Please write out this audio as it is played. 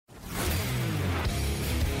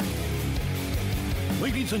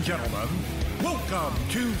Ladies and gentlemen, welcome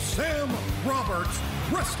to Sam Roberts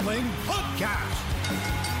Wrestling Podcast.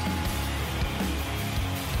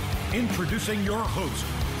 Introducing your host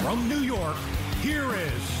from New York, here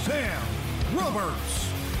is Sam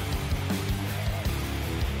Roberts.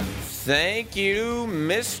 Thank you,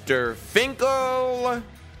 Mr. Finkel.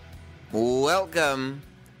 Welcome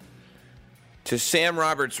to Sam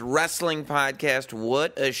Roberts Wrestling Podcast.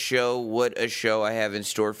 What a show I have in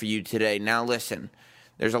store for you today. Now listen,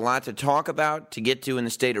 there's a lot to talk about, to get to in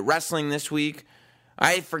the state of wrestling this week.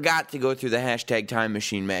 I forgot to go through the hashtag Time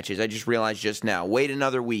Machine matches. I just realized just now. Wait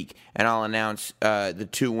another week, and I'll announce the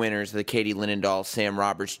two winners of the Katie Linendoll-Sam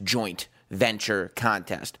Roberts joint venture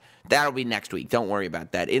contest. That'll be next week. Don't worry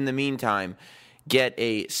about that. In the meantime, get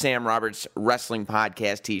a Sam Roberts Wrestling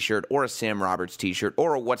Podcast t-shirt or a Sam Roberts t-shirt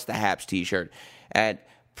or a What's the Haps t-shirt at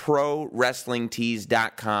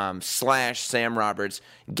ProWrestlingTees.com/Sam Roberts.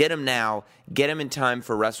 Get them now. Get them in time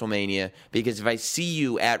for WrestleMania, because if I see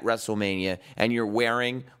you at WrestleMania and you're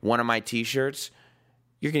wearing one of my t-shirts,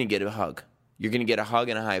 you're going to get a hug. You're going to get a hug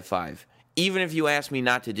and a high five. Even if you ask me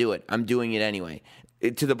not to do it, I'm doing it anyway,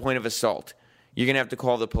 to the point of assault. You're going to have to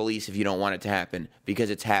call the police if you don't want it to happen, because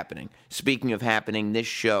it's happening. Speaking of happening, this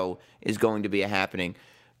show is going to be a happening.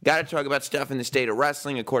 Got to talk about stuff in the state of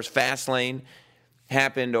wrestling. Of course, Fastlane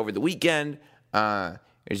happened over the weekend.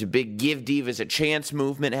 There's a big Give Divas a Chance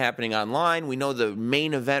movement happening online. We know the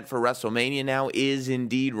main event for WrestleMania now is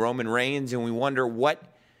indeed Roman Reigns, and we wonder what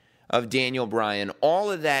of Daniel Bryan. All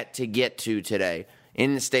of that to get to today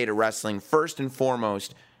in the state of wrestling. First and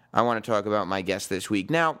foremost, I want to talk about my guest this week.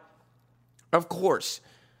 Now, of course,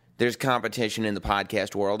 there's competition in the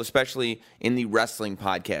podcast world, especially in the wrestling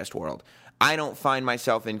podcast world. I don't find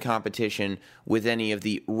myself in competition with any of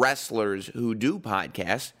the wrestlers who do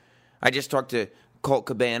podcasts. I just talked to Colt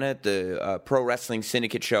Cabana at the Pro Wrestling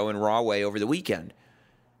Syndicate show in Rahway over the weekend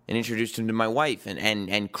and introduced him to my wife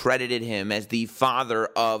and credited him as the father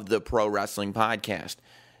of the Pro Wrestling Podcast.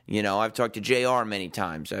 You know, I've talked to JR many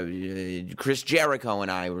times. Chris Jericho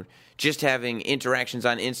and I were just having interactions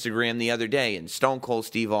on Instagram the other day, and Stone Cold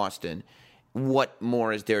Steve Austin. What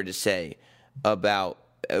more is there to say about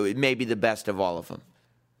maybe the best of all of them?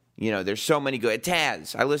 You know, there's so many good.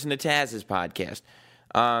 Taz. I listen to Taz's podcast.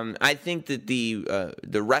 I think that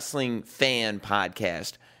the wrestling fan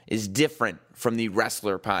podcast is different from the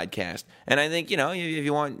wrestler podcast. And I think, you know, if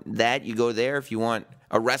you want that, you go there. If you want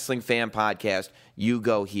a wrestling fan podcast, you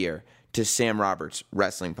go here to Sam Roberts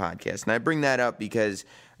Wrestling Podcast. And I bring that up because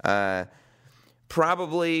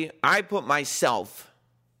probably I put myself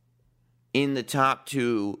in the top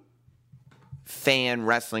two fan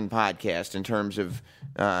wrestling podcast in terms of,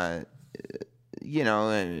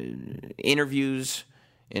 interviews,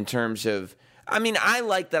 in terms of, I mean, I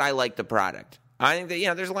like the product. I think that, you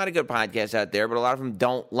know, there's a lot of good podcasts out there, but a lot of them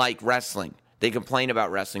don't like wrestling. They complain about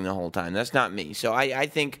wrestling the whole time. That's not me. So I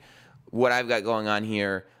think what I've got going on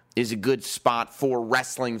here is a good spot for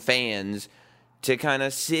wrestling fans to kind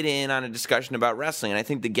of sit in on a discussion about wrestling. And I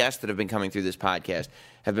think the guests that have been coming through this podcast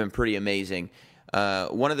have been pretty amazing.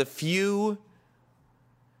 One of the few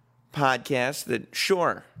podcasts that,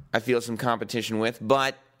 sure, I feel some competition with,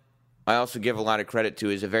 but I also give a lot of credit to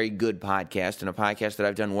is a very good podcast, and a podcast that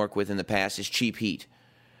I've done work with in the past is Cheap Heat.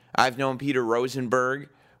 I've known Peter Rosenberg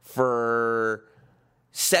for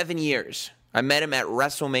 7 years. I met him at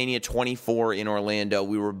WrestleMania 24 in Orlando.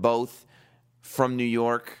 We were both from New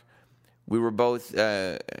York. We were both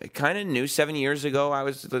kind of new. 7 years ago, I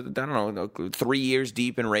was, 3 years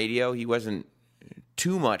deep in radio. He wasn't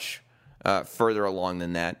too much further along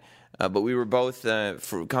than that. But we were both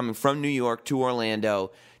coming from New York to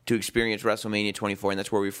Orlando to experience WrestleMania 24, and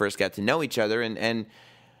that's where we first got to know each other. And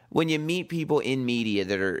when you meet people in media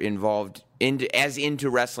that are involved as into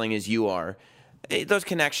wrestling as you are, those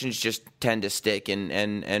connections just tend to stick.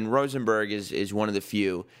 And Rosenberg is one of the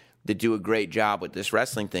few that do a great job with this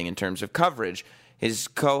wrestling thing in terms of coverage. His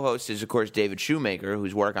co-host is, of course, David Shoemaker,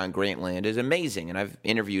 whose work on Grantland is amazing, and I've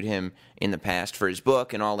interviewed him in the past for his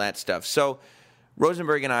book and all that stuff. So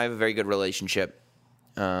Rosenberg and I have a very good relationship.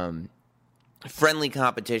 Friendly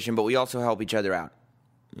competition, but we also help each other out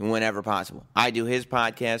whenever possible. I do his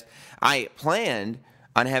podcast. I planned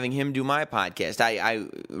on having him do my podcast.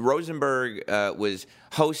 Rosenberg was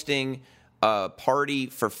hosting a party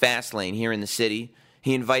for Fastlane here in the city.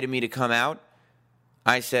 He invited me to come out.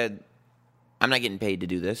 I said, I'm not getting paid to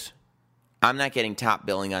do this. I'm not getting top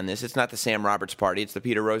billing on this. It's not the Sam Roberts party. It's the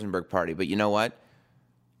Peter Rosenberg party. But you know what?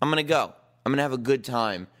 I'm going to go. I'm going to have a good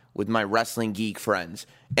time with my wrestling geek friends.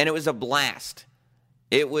 And it was a blast.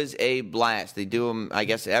 It was a blast. They do them, I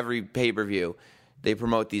guess, every pay-per-view. they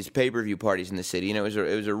promote these pay-per-view parties in the city, and it was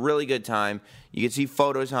a really good time. You can see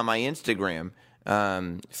photos on my Instagram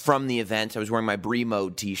from the event. I was wearing my Brie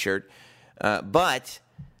Mode T-shirt, but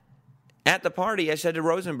at the party, I said to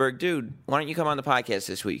Rosenberg, "Dude, why don't you come on the podcast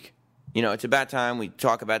this week? You know, it's about time we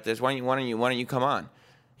talk about this. Why don't you come on?"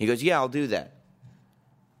 He goes, "Yeah, I'll do that."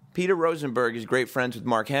 Peter Rosenberg is great friends with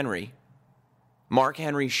Mark Henry. Mark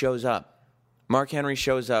Henry shows up. Mark Henry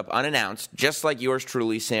shows up unannounced, just like yours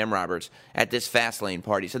truly, Sam Roberts, at this Fastlane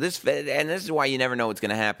party. So this is why you never know what's going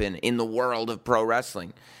to happen in the world of pro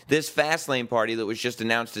wrestling. This Fastlane party that was just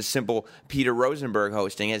announced as simple Peter Rosenberg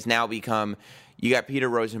hosting has now become, you got Peter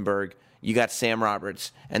Rosenberg, you got Sam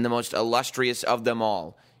Roberts, and the most illustrious of them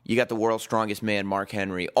all, you got the world's strongest man, Mark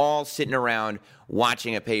Henry, all sitting around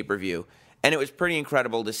watching a pay-per-view. And it was pretty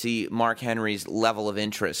incredible to see Mark Henry's level of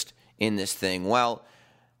interest in this thing. Well,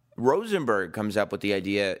 Rosenberg comes up with the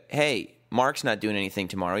idea, hey, Mark's not doing anything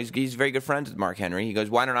tomorrow. He's very good friends with Mark Henry. He goes,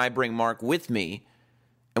 why don't I bring Mark with me,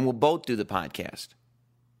 and we'll both do the podcast?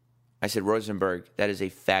 I said, Rosenberg, that is a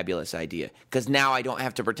fabulous idea, because now I don't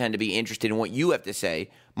have to pretend to be interested in what you have to say.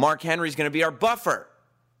 Mark Henry's going to be our buffer.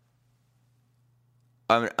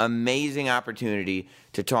 An amazing opportunity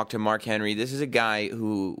to talk to Mark Henry. This is a guy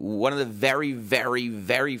who, one of the very, very,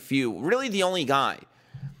 very few, really the only guy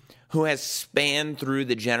who has spanned through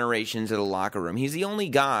the generations of the locker room. He's the only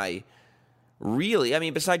guy, really, I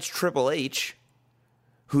mean, besides Triple H,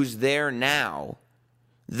 who's there now,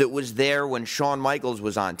 that was there when Shawn Michaels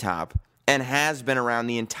was on top and has been around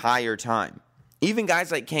the entire time. Even guys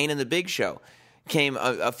like Kane and the Big Show came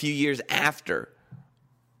a few years after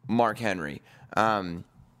Mark Henry. The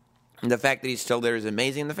fact that he's still there is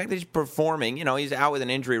amazing. The fact that he's performing, you know, he's out with an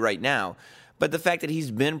injury right now, but the fact that he's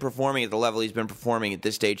been performing at the level he's been performing at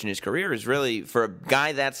this stage in his career is really, for a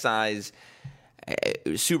guy that size,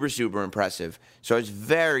 super, super impressive. So I was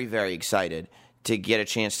very, very excited to get a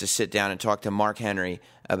chance to sit down and talk to Mark Henry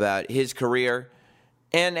about his career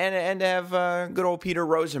and have good old Peter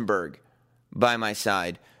Rosenberg by my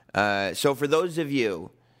side. So for those of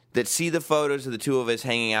you that see the photos of the two of us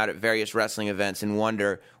hanging out at various wrestling events and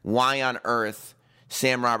wonder why on earth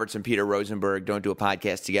Sam Roberts and Peter Rosenberg don't do a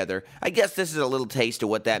podcast together, I guess this is a little taste of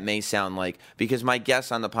what that may sound like, because my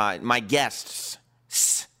guests,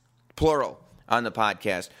 plural, on the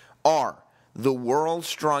podcast are the world's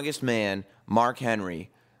strongest man, Mark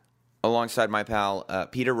Henry, alongside my pal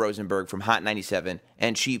Peter Rosenberg from Hot 97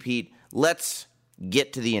 and Cheap Heat. Let's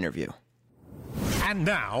get to the interview. And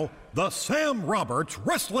now, the Sam Roberts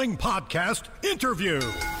Wrestling Podcast interview.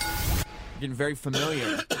 Getting very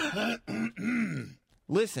familiar.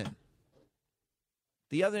 Listen,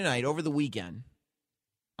 the other night, over the weekend,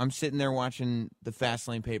 I'm sitting there watching the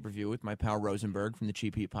Fastlane pay-per-view with my pal Rosenberg from the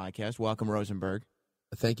Cheap Heat podcast. Welcome, Rosenberg.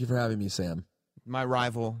 Thank you for having me, Sam. My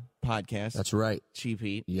rival podcast. That's right. Cheap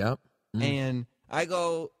Heat. Yep. Mm. And I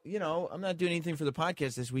go, you know, I'm not doing anything for the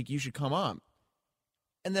podcast this week. You should come on.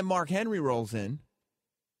 And then Mark Henry rolls in.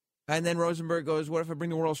 And then Rosenberg goes, what if I bring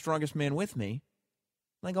the world's strongest man with me?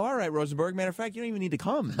 And I go, all right, Rosenberg. Matter of fact, you don't even need to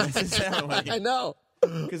come. I know.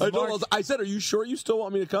 I said, are you sure you still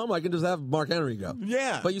want me to come? I can just have Mark Henry go.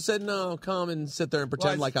 Yeah. But you said, no, come and sit there and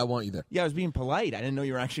pretend like I want you there. Yeah, I was being polite. I didn't know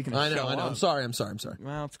you were actually going to show up. I know. I'm sorry.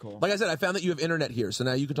 Well, it's cool. Like I said, I found that you have internet here, so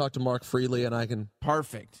now you can talk to Mark freely, and I can...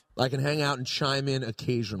 Perfect. I can hang out and chime in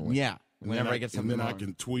occasionally. Yeah. Whenever I get something and then I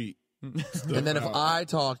can tweet. And then if I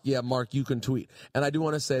talk, yeah, Mark, you can tweet. And I do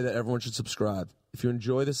want to say that everyone should subscribe. If you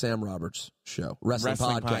enjoy the Sam Roberts Show, Wrestling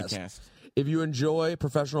Podcast. If you enjoy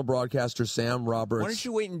professional broadcaster Sam Roberts... Why don't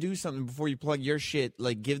you wait and do something before you plug your shit?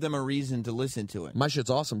 Like, give them a reason to listen to it. My shit's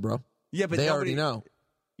awesome, bro. Yeah, but they already know.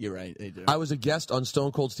 You're right, they do. I was a guest on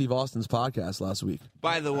Stone Cold Steve Austin's podcast last week.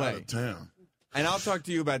 By the way, and I'll talk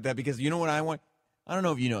to you about that, because you know what I want? I don't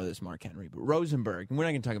know if you know this, Mark Henry, but Rosenberg, and we're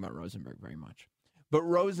not going to talk about Rosenberg very much, but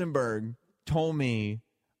Rosenberg told me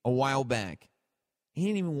a while back he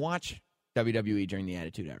didn't even watch WWE during the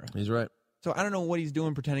Attitude Era. He's right. So I don't know what he's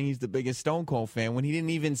doing pretending he's the biggest Stone Cold fan when he didn't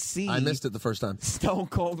even see... I missed it the first time. Stone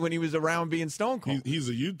Cold when he was around being Stone Cold. He's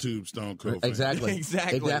a YouTube Stone Cold fan. Exactly.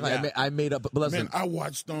 Yeah. I made up... But listen, Man, I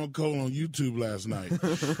watched Stone Cold on YouTube last night.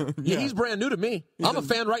 Yeah, he's brand new to me. I'm a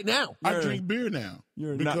fan right now. I drink beer now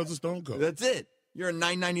because of Stone Cold. That's it. You're a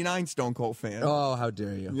 $9.99 Stone Cold fan. Oh, how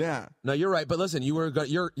dare you? Yeah. No, you're right. But listen, you were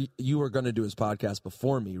going to do his podcast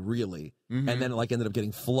before me, really, and then ended up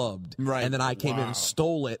getting flubbed. Right. And then I came in and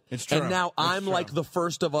stole it. It's true. And now I'm like the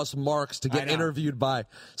first of us Marks to get interviewed by.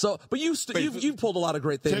 So, but you've pulled a lot of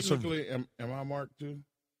great things. Technically, am I Mark too?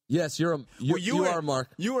 Yes, you are Mark.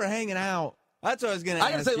 You were hanging out. That's what I was going to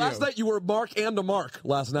ask you. I got to say, last night you were Mark and a Mark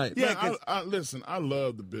last night. Yeah, listen, I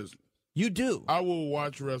love the business. You do. I will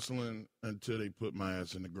watch wrestling until they put my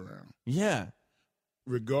ass in the ground. Yeah.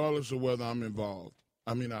 Regardless of whether I'm involved.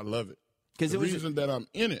 I mean, I love it. Because the reason that I'm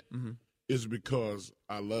in it is because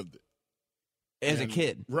I loved it. As a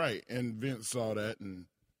kid. Right. And Vince saw that and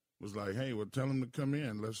was like, hey, well, tell him to come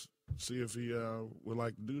in. Let's see if he would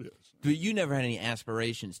like to do this. But you never had any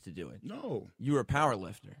aspirations to do it. No. You were a power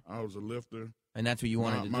lifter. I was a lifter. And that's what you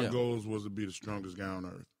wanted to do. My goals was to be the strongest guy on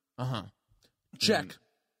earth. Uh-huh. Check.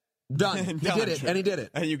 Done. He did it, and he did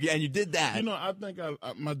it. And you did that. You know, I think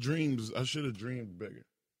my dreams, I should have dreamed bigger.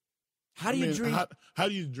 How do you dream? How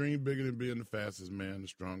do you dream bigger than being the fastest man, the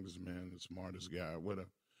strongest man, the smartest guy, whatever?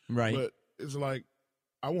 Right. But it's like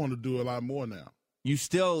I want to do a lot more now. You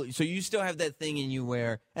still have that thing in you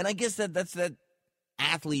where, and I guess that's that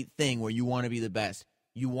athlete thing where you want to be the best.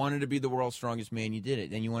 You wanted to be the world's strongest man. You did it.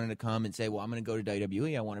 Then you wanted to come and say, well, I'm going to go to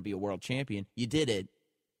WWE. I want to be a world champion. You did it.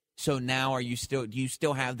 So now do you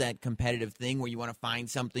still have that competitive thing where you want to find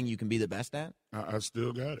something you can be the best at? I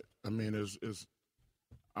still got it. I mean,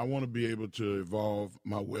 I want to be able to evolve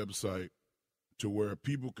my website to where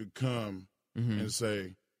people could come and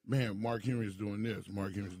say, man, Mark Henry's doing this.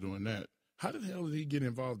 Mark Henry's doing that. How the hell did he get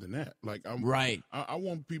involved in that? Like, I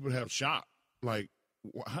want people to have shock. Like,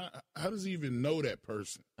 how does he even know that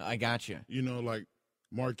person? I got you. You know, like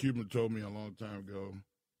Mark Cuban told me a long time ago,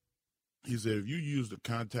 he said, if you use the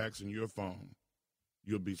contacts in your phone,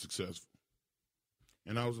 you'll be successful.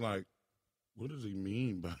 And I was like, what does he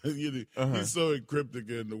mean by it? He's so cryptic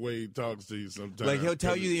in the way he talks to you sometimes. Like, he'll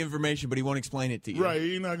tell you the information, but he won't explain it to you. Right.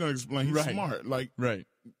 He's not going to explain. He's smart. Like, right.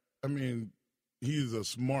 I mean, he's a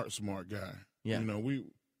smart guy. Yeah. You know,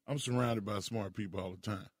 I'm surrounded by smart people all the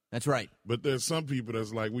time. That's right. But there's some people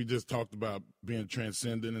that's like, we just talked about being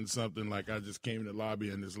transcendent and something. Like, I just came in the lobby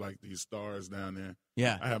and there's like these stars down there.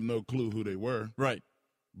 Yeah. I have no clue who they were. Right.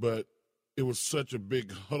 But it was such a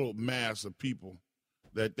big huddled mass of people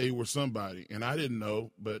that they were somebody. And I didn't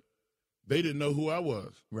know, but they didn't know who I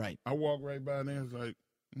was. Right. I walked right by there and was like,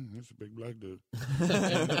 that's a big black dude.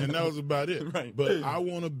 and that was about it. Right. But I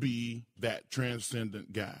want to be that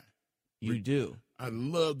transcendent guy. You do. I'd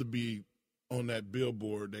love to be on that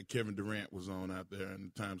billboard that Kevin Durant was on out there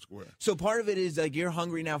in Times Square. So part of it is like you're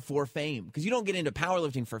hungry now for fame because you don't get into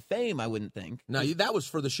powerlifting for fame, I wouldn't think. No, that was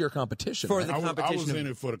for the sheer competition. For the competition. I was in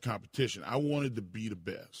it for the competition. I wanted to be the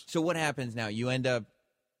best. So what happens now? You end up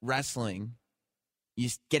wrestling. You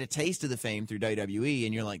get a taste of the fame through WWE,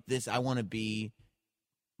 and you're like, I want to be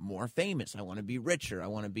more famous. I want to be richer. I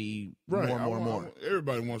want to be more.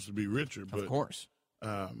 Everybody wants to be richer. But, of course.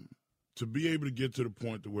 To be able to get to the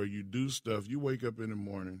point to where you do stuff, you wake up in the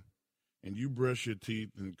morning and you brush your teeth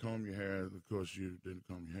and comb your hair. Of course, you didn't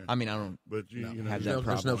comb your hair. I mean, I don't. But you have that problem.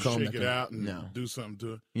 There's no comb. Shake it out and do something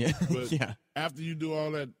to it. Yeah. But yeah. after you do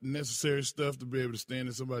all that necessary stuff to be able to stand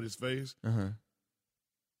in somebody's face,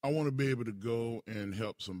 I want to be able to go and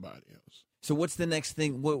help somebody else. So what's the next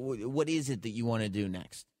thing? What is it that you want to do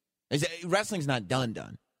next? Wrestling's not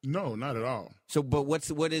done. No, not at all. So, but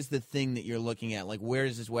what is the thing that you're looking at? Like, where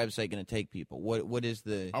is this website going to take people? What is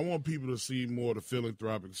the? I want people to see more of the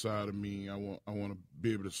philanthropic side of me. I want to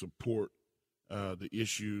be able to support the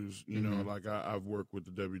issues. You know, like I've worked with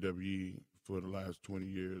the WWE for the last 20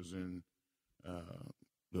 years and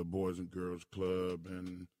the Boys and Girls Club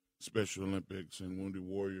and Special Olympics and Wounded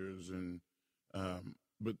Warriors and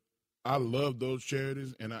but I love those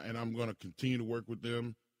charities and I'm going to continue to work with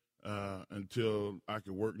them. Until I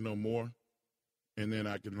can work no more, and then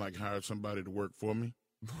I can like hire somebody to work for me.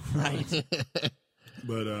 Right.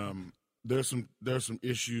 But there's some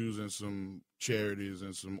issues and some charities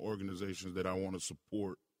and some organizations that I want to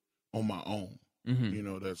support on my own. You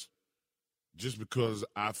know, that's just because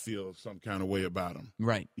I feel some kind of way about them.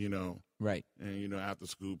 Right. You know. Right. And after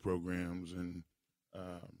school programs and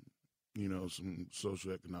some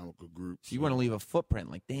socio-economical groups. So you want to leave a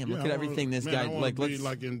footprint. Like, damn, look at everything this guy like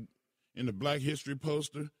in the Black History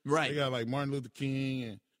poster. Right. They got like Martin Luther King,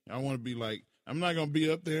 and I want to be like, I'm not going to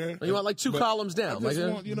be up there. You want like two columns down. I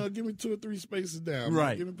just want, give me 2 or 3 spaces down.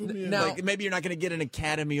 Right. Put me in now, like, maybe you're not going to get an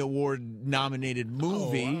Academy Award nominated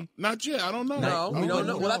movie. Not yet. I don't know. No, we don't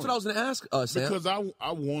know. Well, that's what I was going to ask, Sam. Because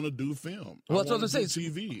I want to do film. Well, that's what I was going to say.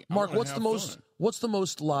 TV. Mark, what's the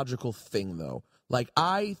most logical thing, though? Like,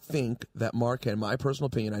 I think that Mark, in my personal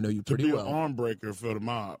opinion, I know you pretty well. To be an arm breaker for the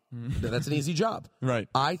mob. That's an easy job. Right.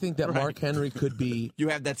 I think that Mark Henry could be... You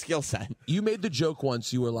have that skill set. You made the joke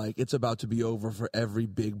once. You were like, it's about to be over for every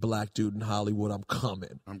big black dude in Hollywood. I'm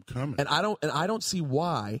coming. And I don't see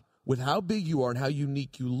why, with how big you are and how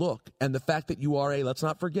unique you look, and the fact that you are let's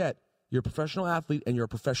not forget, you're a professional athlete and you're a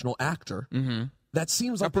professional actor. That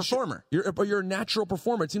seems like a performer. You're a natural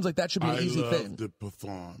performer. It seems like that should be an easy thing. I love to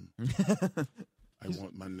perform. I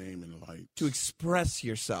want my name in lights. To express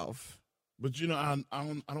yourself. But, you know, I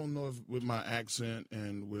don't know if with my accent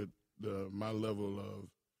and with my level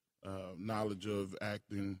of knowledge of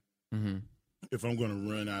acting, if I'm going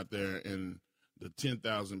to run out there and the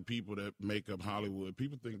 10,000 people that make up Hollywood,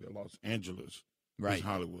 people think that Los Angeles is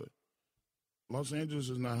Hollywood. Los Angeles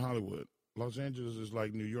is not Hollywood. Los Angeles is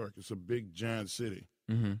like New York. It's a big, giant city.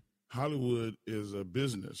 Hollywood is a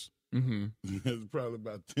business. There's probably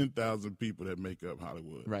about 10,000 people that make up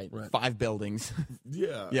Hollywood. Right. 5 buildings.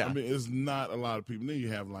 Yeah. I mean, it's not a lot of people. Then you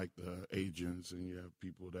have, like, the agents, and you have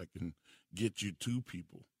people that can get you to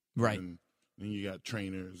people. Right. And then you got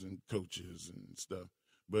trainers and coaches and stuff.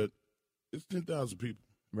 But it's 10,000 people.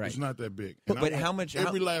 Right. It's not that big. But how much?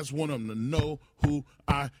 Every last one of them to know who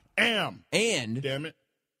I am. And damn it,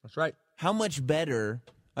 that's right. How much better?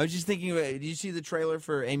 I was just thinking. Did you see the trailer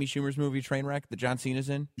for Amy Schumer's movie Trainwreck that John Cena's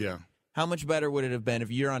in? Yeah. How much better would it have been if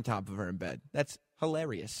you're on top of her in bed? That's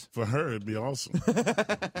hilarious. For her, it'd be awesome.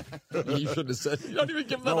 You should have said. You don't even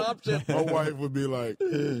give that option. My wife would be like,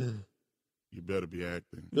 "You better be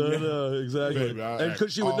acting." No, exactly. Baby, and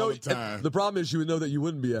because she would know. The problem is she would know that you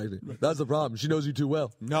wouldn't be acting. That's the problem. She knows you too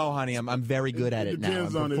well. No, honey, I'm very good at it now.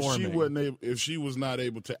 Depends on if she was not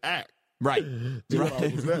able to act. Right.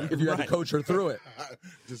 If you had to coach her through it.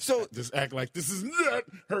 Just act like this is not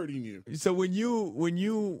hurting you. So when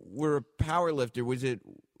you were a power lifter,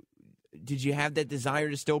 did you have that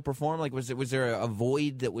desire to still perform? Like was there a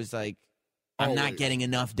void that was like, I'm not getting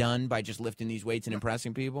enough done by just lifting these weights and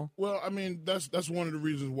impressing people? Well, I mean, that's one of the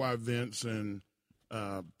reasons why Vince and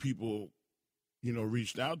people,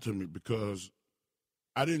 reached out to me, because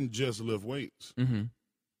I didn't just lift weights.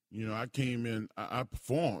 I came in, I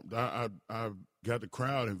performed. I got the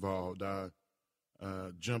crowd involved. I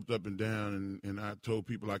jumped up and down, and I told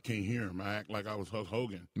people I can't hear him. I act like I was Hulk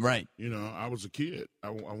Hogan. Right. I was a kid. I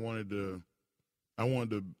wanted to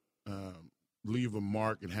leave a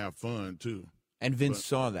mark and have fun too. And Vince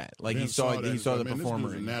saw that. Like Vince he saw the performer.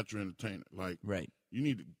 This dude's a natural entertainer. Like, right. You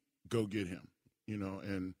need to go get him.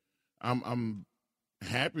 And I'm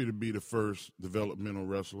happy to be the first developmental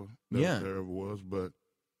wrestler that there ever was, but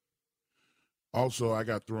also I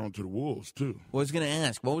got thrown to the wolves too. Well, I was going to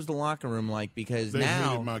ask, what was the locker room like? Because they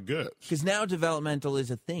hated my guts. Because now developmental is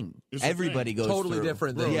a thing. Everybody goes totally through.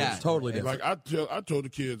 Different. Than totally different. Like I told the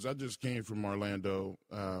kids, I just came from Orlando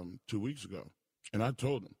 2 weeks ago, and I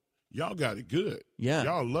told them, y'all got it good. Yeah,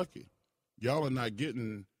 y'all lucky. Y'all are not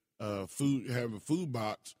getting food, having a food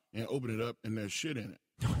box and open it up and there's shit in it.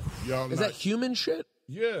 Y'all is that human shit?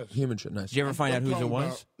 Yes. Human shit, nice. Did you ever find out whose it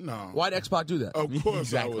was? No. Why'd X-Pac do that? Of course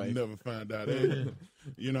exactly. I would never find out.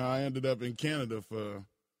 I ended up in Canada for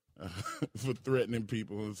threatening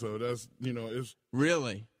people, and so that's it's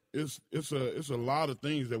really it's a lot of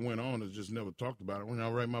things that went on that's just never talked about. When I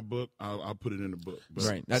write my book, I'll put it in the book. But,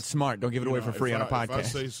 right, that's smart. Don't give it away for free on a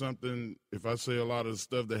podcast. If I say a lot of the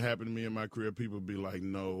stuff that happened to me in my career, people would be like,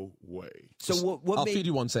 "No way." So what I'll feed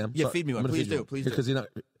you one, Sam. Yeah, feed me one. Please do. Because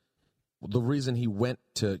the reason he went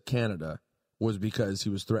to Canada was because he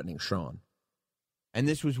was threatening Sean. And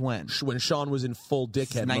this was when? When Sean was in full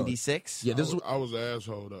dickhead 96? Yeah, I was an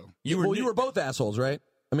asshole, though. You were both assholes, right?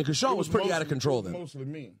 I mean, because Sean was pretty out of control then. Mostly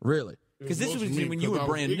me. Really? Because this was when you were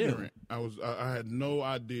brand new. I had no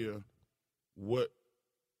idea what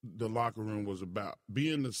the locker room was about.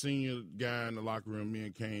 Being the senior guy in the locker room, me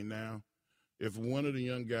and Kane now, if one of the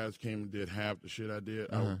young guys came and did half the shit I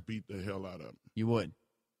did, I would beat the hell out of him. You would?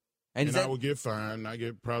 And I would get fined.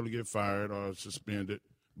 Probably get fired or suspended,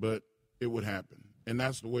 but it would happen. And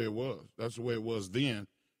that's the way it was. That's the way it was then.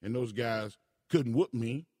 And those guys couldn't whoop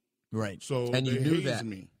me. Right. So and they you knew hazed that.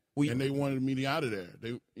 me. And they wanted me out of there.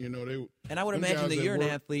 And I would imagine that you're an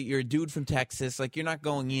athlete. You're a dude from Texas. Like, you're not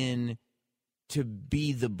going in to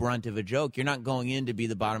be the brunt of a joke. You're not going in to be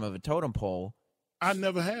the bottom of a totem pole. I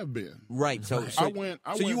never have been. Right. So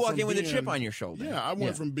you walk in with a chip on your shoulder. Yeah, I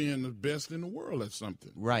went from being the best in the world at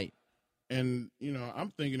something. Right. And,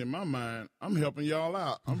 I'm thinking in my mind, I'm helping y'all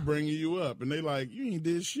out. I'm bringing you up. And they like, you ain't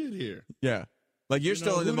did shit here. Yeah. Like, you're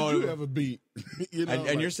still in the mode. Who did you ever beat?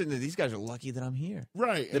 And you're sitting there, these guys are lucky that I'm here.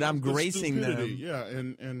 Right. That I'm gracing them. Yeah.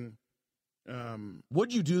 And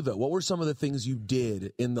what'd you do, though? What were some of the things you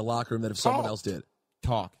did in the locker room that if someone else did?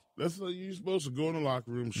 Talk. That's like you're supposed to go in the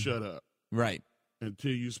locker room, shut up. Right.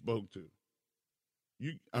 Until you spoke to.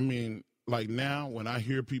 Like now, when I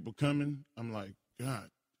hear people coming, I'm like, God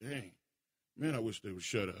dang. Man, I wish they would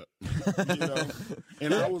shut up.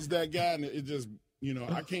 And I was that guy, and it just,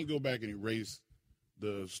 I can't go back and erase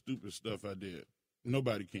the stupid stuff I did.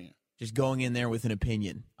 Nobody can. just going in there with an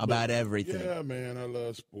opinion about everything. Yeah, man, I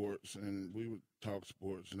love sports, and we would talk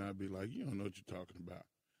sports, and I'd be like, you don't know what you're talking about.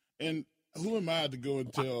 And who am I to go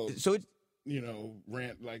and tell,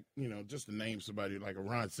 rant like, just to name somebody like a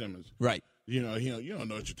Ron Simmons. Right. You don't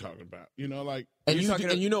know what you're talking about.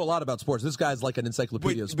 And you know a lot about sports. This guy's like an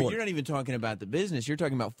encyclopedia of sports. But you're not even talking about the business. You're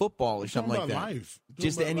talking about football or something like that. Life.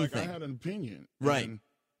 Just anything. Like I had an opinion. Right. And,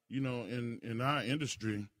 in our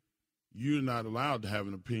industry, you're not allowed to have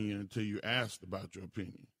an opinion until you're asked about your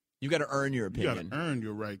opinion. You got to earn your opinion. You got to earn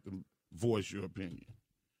your right to voice your opinion.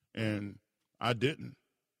 And I didn't.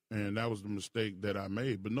 And that was the mistake that I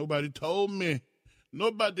made. But nobody told me.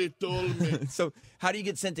 Nobody told me. So how do you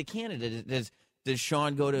get sent to Canada? Does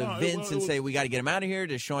Sean go to Vince and say, we got to get him out of here?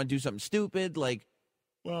 Does Sean do something stupid?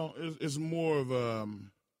 Well, it's more of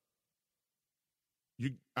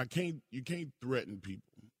you can't threaten people,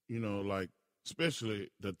 especially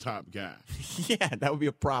the top guy. Yeah, that would be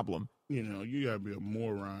a problem. You got to be a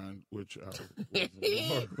moron, which I was a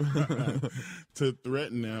moron, to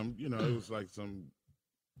threaten them. It was like some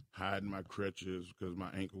hiding my crutches because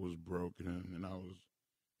my ankle was broken and I was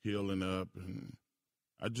healing up, and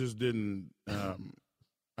I just didn't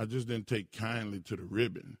take kindly to the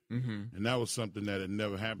ribbon. Mm-hmm. And that was something that had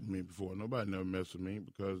never happened to me before. Nobody never messed with me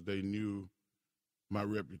because they knew my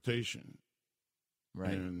reputation.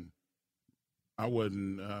 Right. And I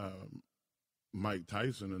wasn't Mike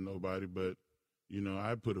Tyson or nobody, but,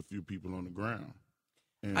 I put a few people on the ground.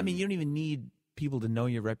 And I mean, you don't even need people to know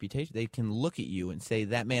your reputation. They can look at you and say,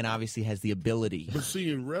 that man obviously has the ability. But see,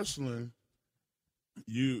 in wrestling,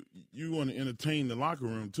 you want to entertain the locker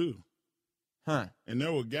room too. Huh. And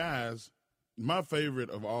there were guys, my favorite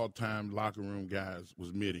of all time locker room guys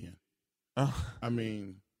was Midian. Oh. I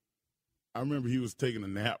mean, I remember he was taking a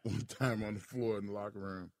nap one time on the floor in the locker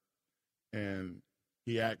room, and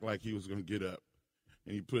he acted like he was going to get up,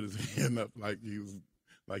 and he put his hand up like he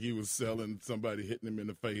was selling somebody hitting him in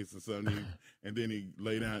the face or something, and then he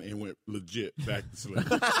lay down and went legit back to sleep.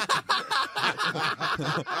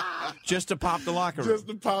 Just to pop the locker room. Just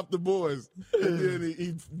to pop the boys. And then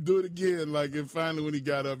he do it again. And finally when he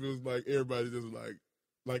got up, it was like everybody just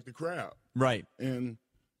like the crowd. Right. And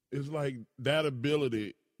it's like that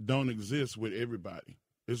ability don't exist with everybody.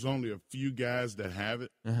 There's only a few guys that have it.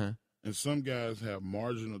 Uh-huh. And some guys have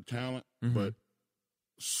marginal talent, but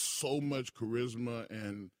so much charisma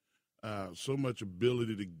and so much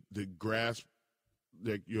ability to grasp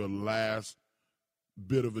your last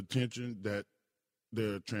bit of attention that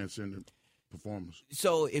they're transcendent performers.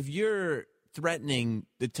 So if you're threatening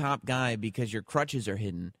the top guy because your crutches are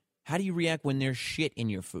hidden, how do you react when there's shit in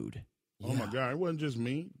your food? Oh, my God. It wasn't just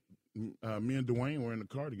me. Me and Dwayne were in the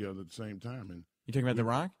car together at the same time. And you talking about The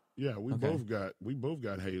Rock? Yeah, we both got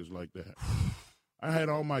haters like that. I had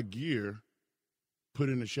all my gear put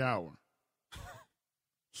in the shower.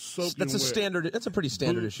 That's a pretty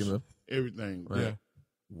standard Boots, issue move. Everything, right. Yeah,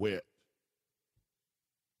 wet.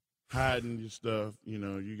 Hiding your stuff,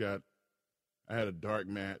 I had a dark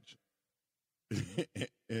match,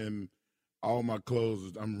 and all my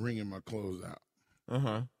clothes, I'm wringing my clothes out.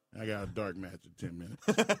 Uh-huh. I got a dark match in 10 minutes.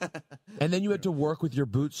 And then you had to work with your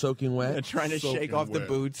boots soaking wet? And trying to shake off the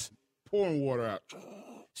boots. Pouring water out.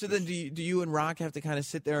 So then do you and Rock have to kind of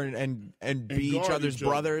sit there and be each other's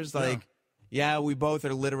brothers? Yeah, we both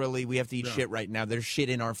are literally, we have to eat shit right now. There's shit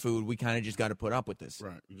in our food. We kind of just got to put up with this.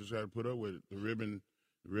 Right. You just got to put up with it. The ribbon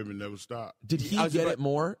never stopped. Did he get it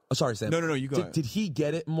more? Oh, sorry, Sam. No, you go ahead. Did he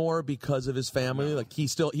get it more because of his family? No. Like he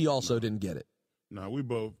also didn't get it. No, we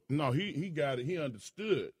both. No, he got it. He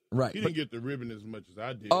understood. Right. He didn't get the ribbon as much as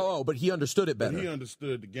I did. Oh, but he understood it better. But he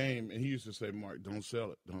understood the game, and he used to say, "Mark, don't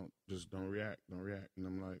sell it. Don't react. Don't react." And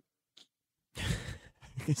I'm like,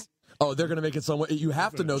 "Oh, they're gonna make it somewhere. You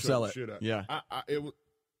have to no sell it." Yeah.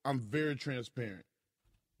 I'm very transparent.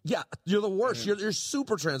 Yeah, you're the worst. You're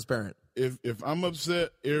super transparent. If I'm upset,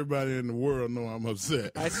 everybody in the world know I'm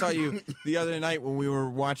upset. I saw you the other night when we were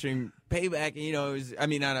watching Payback. It was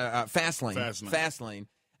Fastlane,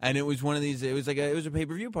 and it was one of these. It was a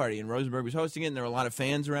pay-per-view party, and Rosenberg was hosting it, and there were a lot of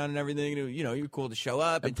fans around and everything. And, you were cool to show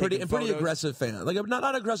up and pretty aggressive fan, like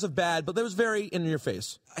not aggressive bad, but they was very in your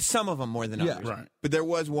face. Some of them more than others, right? But there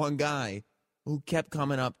was one guy who kept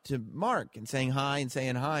coming up to Mark and saying hi,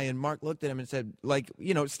 and Mark looked at him and said,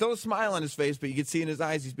 still a smile on his face, but you could see in his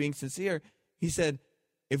eyes he's being sincere. He said,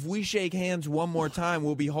 "If we shake hands one more time,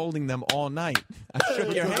 we'll be holding them all night." I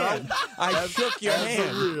shook your hand. I shook your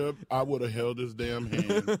hand. I would have held his damn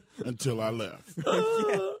hand until I left.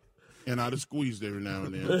 Yeah. And I'd have squeezed every now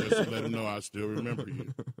and then just to let him know I still remember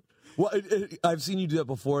you. Well, I've seen you do that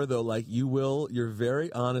before, though. Like, you're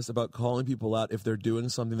very honest about calling people out if they're doing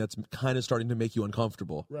something that's kind of starting to make you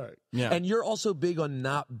uncomfortable. Right. Yeah. And you're also big on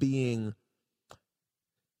not being,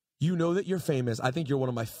 you know that you're famous. I think you're one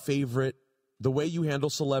of my favorite. The way you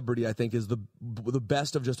handle celebrity, I think, is the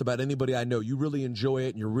best of just about anybody I know. You really enjoy it,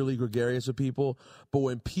 and you're really gregarious with people. But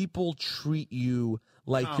when people treat you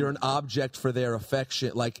like you're an object for their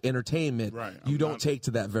affection, like entertainment, Right. you don't take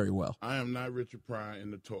to that very well. I am not Richard Pryor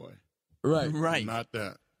in the toy. Right. Right. I'm not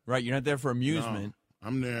that. Right. You're not there for amusement. No,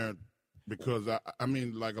 I'm there because, I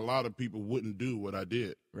mean, like a lot of people wouldn't do what I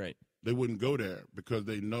did. Right. They wouldn't go there because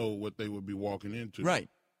they know what they would be walking into. Right.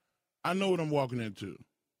 I know what I'm walking into.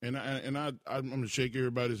 And I'm going to shake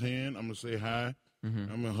everybody's hand. I'm going to say hi.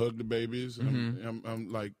 Mm-hmm. I'm going to hug the babies. I'm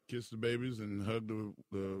like kiss the babies and hug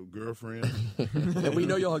the girlfriend. And we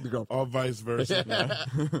know you'll hug the girl. Or vice versa.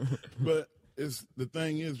 But the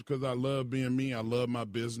thing is, because I love being me, I love my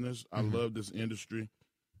business, I love this industry,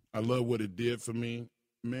 I love what it did for me.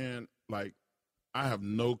 Man, like, I have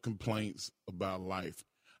no complaints about life.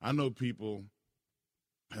 I know people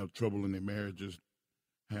have trouble in their marriages,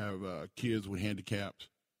 have kids with handicaps,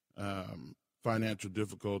 financial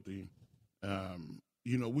difficulty.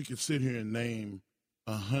 You know, we could sit here and name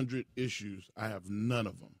 100 issues. I have none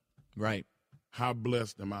of them. Right. How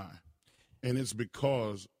blessed am I? And it's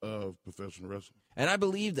because of professional wrestling. And I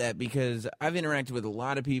believe that because I've interacted with a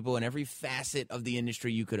lot of people in every facet of the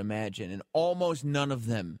industry you could imagine, and almost none of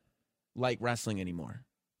them like wrestling anymore.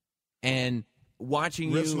 And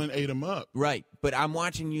watching Wrestling ate them up. Right. But I'm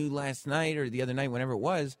watching you last night or the other night, whenever it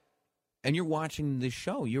was, and you're watching the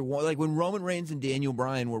show. You're like when Roman Reigns and Daniel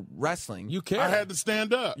Bryan were wrestling. You care. I had to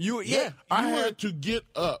stand up. I had to get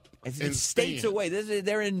up. It's states stand. away.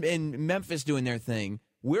 They're in Memphis doing their thing.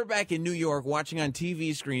 We're back in New York watching on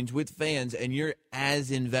TV screens with fans, and you're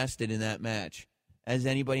as invested in that match as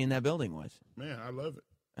anybody in that building was. Man, I love it.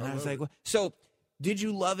 And I was love like, it. well, so did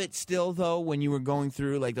you love it still, though, when you were going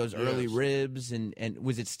through like those early Yes. ribs? And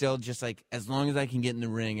was it still just like, as long as I can get in the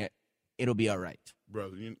ring, it'll be all right?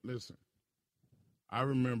 Brother, listen. I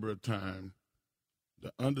remember a time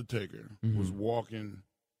the Undertaker was walking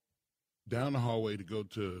down the hallway to go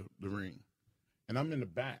to the ring, and I'm in the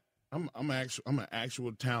back. I'm an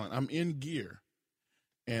actual talent. I'm in gear,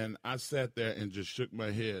 and I sat there and just shook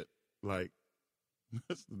my head like,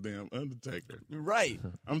 "That's the damn Undertaker." Right.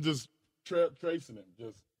 I'm just tracing him.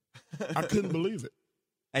 Just I couldn't believe it.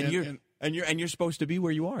 And you're supposed to be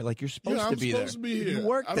where you are. Like you're supposed to be there. I'm supposed to be here. You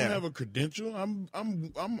work I there. don't have a credential. I'm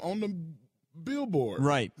on the billboard.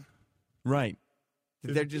 Right. Right.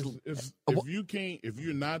 They're just if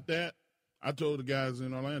you're not that, I told the guys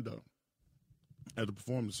in Orlando at the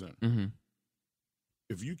Performance Center,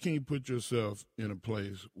 if you can't put yourself in a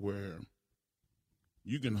place where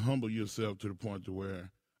you can humble yourself to the point to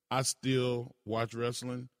where I still watch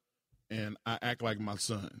wrestling and I act like my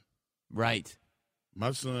son. right.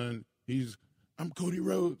 My son, I'm Cody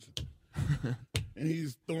Rhodes. And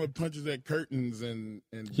he's throwing punches at curtains and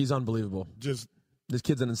He's unbelievable. just This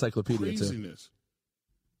kid's an encyclopedia, too. craziness.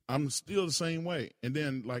 I'm still the same way. And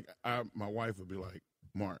then, like, my wife would be like,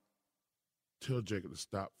 Mark, tell Jacob to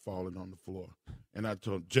stop falling on the floor. And I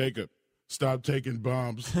told Jacob, stop taking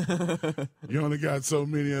bombs. You only got so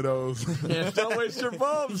many of those. Don't waste your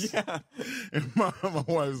bumps. Yeah. And my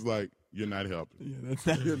wife's like, you're not helping. Yeah, that's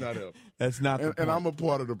not, You're not helping. that's not the And point. I'm a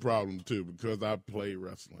part of the problem, too, because I play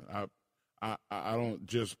wrestling. I don't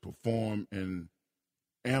just perform and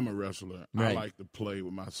am a wrestler. I Right. like to play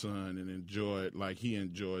with my son and enjoy it like he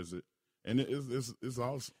enjoys it. And it's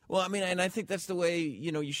awesome. Well, I mean, and I think that's the way,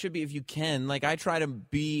 you should be if you can. Like, I try to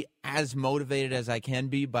be as motivated as I can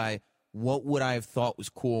be by what would I have thought was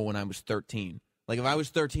cool when I was 13. Like, if I was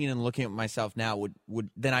 13 and looking at myself now, would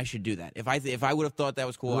then I should do that. If I would have thought that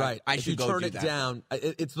was cool, Right. I if should you go turn do it that. down,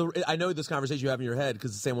 I know this conversation you have in your head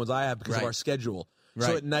because the same ones I have because of Right. our schedule. Right.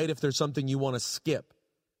 So at night, if there's something you want to skip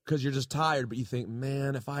because you're just tired, but you think,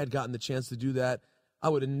 man, if I had gotten the chance to do that, I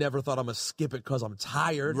would have never thought I'm going to skip it because I'm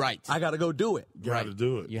tired. Right. I got to go do it. Got to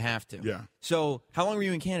do it. You have to. Yeah. So, how long were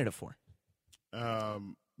you in Canada for?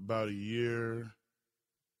 About a year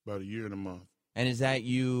and a month. And is that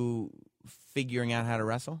you figuring out how to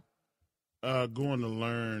wrestle? Going to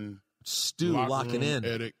learn Stu locker locking room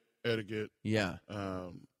in. etiquette, Yeah.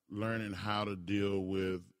 learning how to deal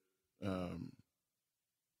with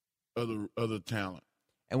other talent.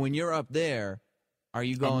 And when you're up there, are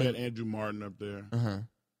you going? I met Andrew Martin up there,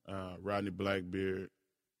 Uh-huh. Rodney Blackbeard,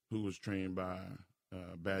 who was trained by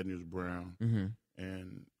Bad News Brown,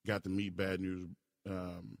 and got to meet Bad News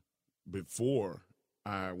before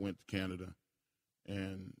I went to Canada,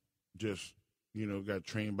 and just got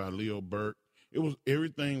trained by Leo Burke.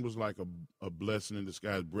 everything was like a blessing in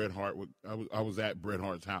disguise. Bret Hart, I was at Bret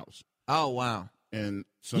Hart's house. Oh, wow. And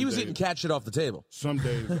he was eating cat shit off the table. Some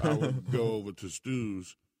days I would go over to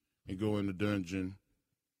Stu's and go in the dungeon,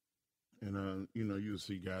 and you'll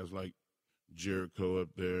see guys like Jericho up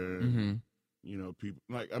there, and, people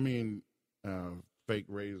like Fake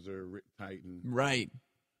Razor, Rick Titan, right.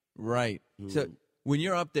 So when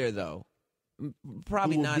you're up there, though,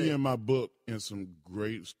 probably who will not be in my book and some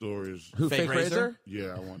great stories. Who, Fake Razor?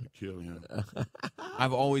 Yeah, I want to kill him.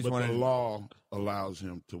 I've always but wanted. The law allows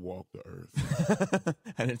him to walk the earth,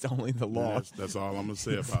 and it's only the law. That's all I'm gonna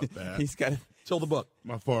say about that. He's got to tell the book.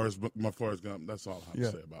 My Forrest Gump. That's all I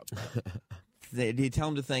have to say about that. Do you tell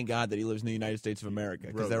him to thank God that he lives in the United States of America?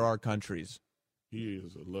 Because there are countries. He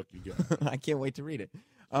is a lucky guy. I can't wait to read it.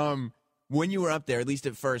 When you were up there, at least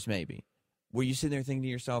at first, maybe, were you sitting there thinking to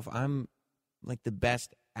yourself, "I'm like the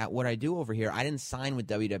best at what I do over here. I didn't sign with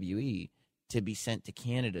WWE to be sent to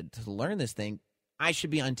Canada to learn this thing. I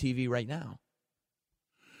should be on TV right now."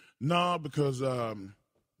 No, because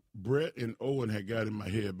Brett and Owen had got in my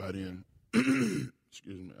head by then. Excuse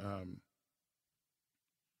me.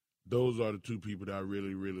 Those are the two people that I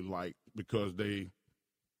really, really liked because they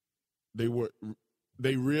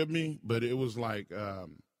ribbed me, but it was like,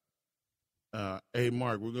 hey,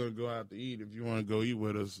 Mark, we're gonna go out to eat. If you want to go eat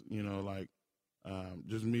with us,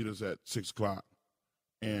 just meet us at 6:00.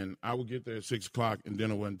 And I would get there at 6:00, and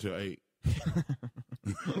dinner wasn't until 8.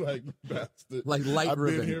 Like bastard. Like light I've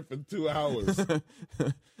ribbon. been here for 2 hours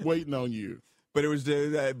waiting on you. But it was,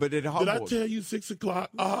 but it humbled. Did I tell you 6:00?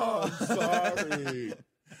 Oh, I'm sorry.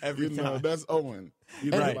 Every time. That's Owen.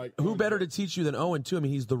 Right. Who better to teach you than Owen, too? I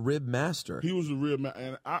mean, he's the rib master. He was the rib master,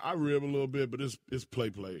 and I rib a little bit, but it's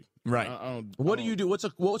play. Right. What do you do?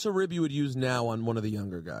 What's a rib you would use now on one of the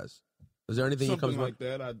younger guys? Is there anything something he comes like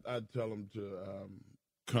that? I'd tell him to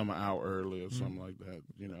come an hour early or something like that.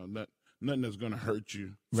 Nothing that's going to hurt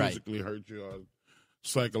you, physically hurt you, or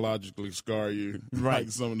psychologically scar you, like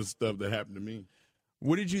some of the stuff that happened to me.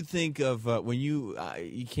 What did you think of when you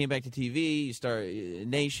came back to TV, you started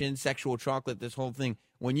Nation, Sexual Chocolate, this whole thing?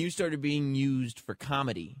 When you started being used for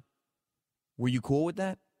comedy, were you cool with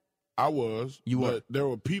that? I was. But there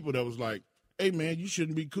were people that was like, hey, man, you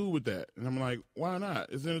shouldn't be cool with that. And I'm like, why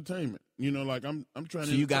not? It's entertainment. I'm trying to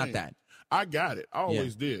So you got entertain. that? I got it. I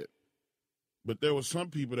always did. But there were some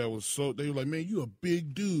people that was they were like, man, you a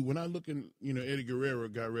big dude. When I look in, Eddie Guerrero,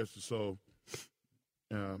 God rest his soul,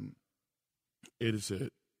 Eddie said,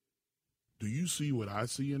 do you see what I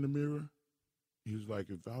see in the mirror? He was like,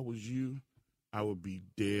 if I was you, I would be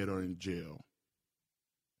dead or in jail.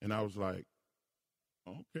 And I was like,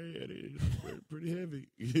 okay, Eddie, it's pretty heavy,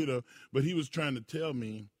 But he was trying to tell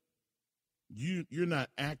me, you're not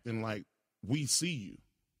acting like we see you.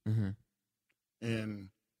 Mm-hmm. And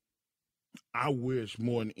I wish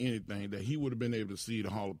more than anything that he would have been able to see the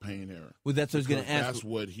Hall of Pain era. Well, that's what I was going to ask. That's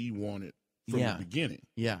what he wanted from the beginning.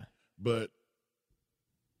 Yeah. But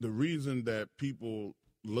the reason that people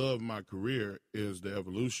love my career is the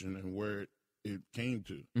evolution and where it came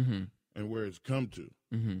to and where it's come to.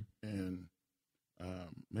 Mm-hmm. And,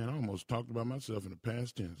 man, I almost talked about myself in the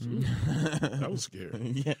past tense. That was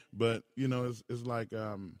scary. Yeah. But, it's like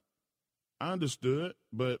I understood,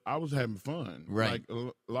 but I was having fun. Right.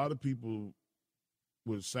 Like a lot of people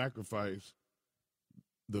would sacrifice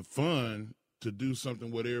the fun to do something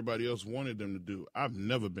what everybody else wanted them to do. I've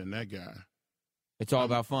never been that guy. It's all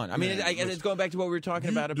about fun. I mean, I guess it's going back to what we were talking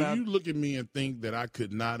about. Do you look at me and think that I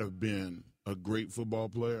could not have been a great football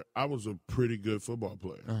player? I was a pretty good football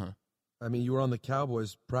player. Uh-huh. I mean, you were on the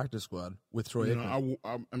Cowboys practice squad with Troy Aikman.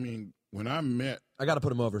 I mean, when I met... I got to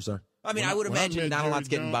put him over, sir. I mean, I would imagine not a lot's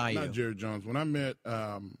getting by you. Not Jerry Jones. When I met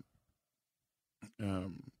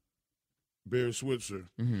Barry Switzer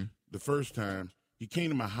the first time, he came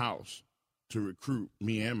to my house to recruit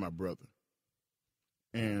me and my brother.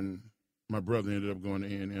 And my brother ended up going to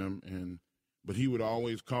A&M, but he would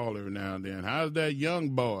always call every now and then, how's that young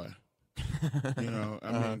boy? I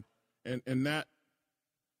mean, and that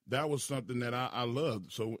was something that I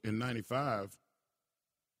loved. So in 95,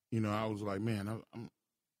 I was like, man,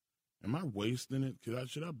 am I wasting it?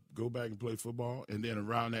 Should I go back and play football? And then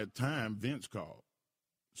around that time, Vince called.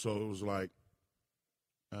 So it was like,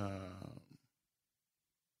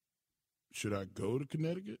 should I go to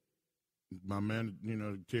Connecticut? My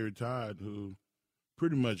man, Terry Todd, who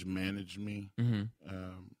pretty much managed me,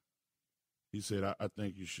 he said, I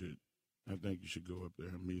think you should go up there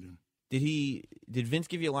and meet him. Did Vince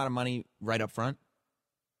give you a lot of money right up front?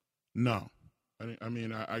 No. I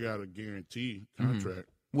mean, I got a guarantee contract.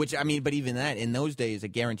 Which, I mean, but even that, in those days, a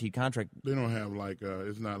guaranteed contract. They don't have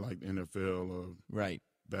it's not like the NFL or right.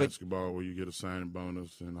 basketball where you get a signing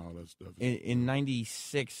bonus and all that stuff. In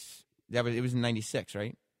 96, it was in 96,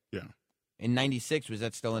 right? Yeah. In 96, was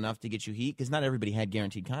that still enough to get you heat? Because not everybody had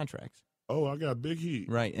guaranteed contracts. Oh, I got big heat.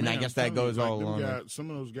 Right, and Man, I guess I'm that telling goes you, all them along. guys, some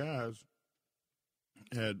of those guys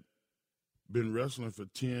had been wrestling for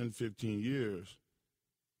 10, 15 years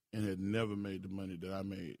and had never made the money that I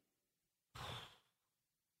made.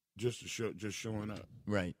 Just showing up.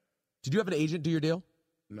 Right. Did you have an agent do your deal?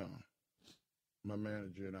 No. My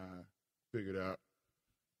manager and I figured out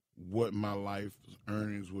what my life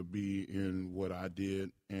earnings would be in what I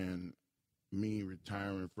did, and me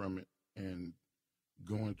retiring from it and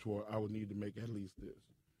going toward, I would need to make at least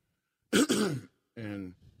this.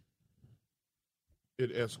 And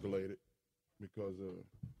it escalated because of,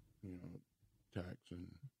 tax and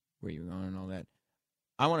Where you were going and all that.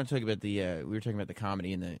 I want to talk about we were talking about the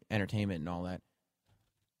comedy and the entertainment and all that.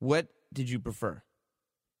 What did you prefer?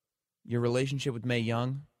 Your relationship with Mae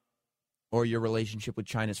Young or your relationship with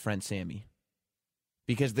China's friend Sammy?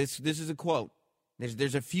 Because this is a quote.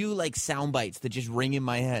 There's a few like sound bites that just ring in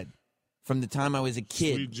my head from the time I was a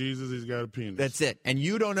kid. Sweet Jesus, he's got a penis. That's it. And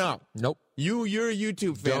you don't know. Nope. You're a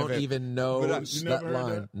YouTube fan. Don't even know you that never heard line.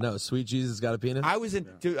 that? No, Sweet Jesus got a penis. I was in.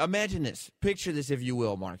 Imagine this. Picture this, if you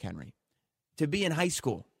will, Mark Henry. To be in high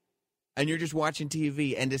school, and you're just watching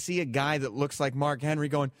TV, and to see a guy that looks like Mark Henry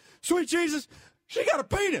going, "Sweet Jesus, she got a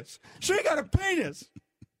penis. She got a penis."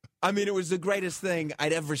 I mean, it was the greatest thing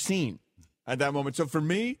I'd ever seen at that moment. So for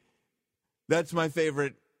me, that's my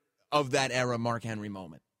favorite of that era Mark Henry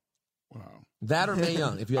moment. Wow. That or Mae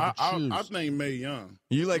Young, if you had to choose. I think Mae Young.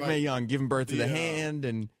 You like Mae Young, giving birth to the hand,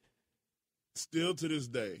 and still to this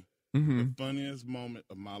day, mm-hmm. the funniest moment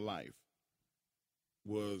of my life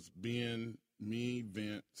was being me,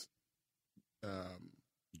 Vince,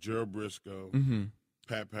 Gerald Briscoe, mm-hmm.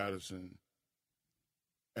 Pat Patterson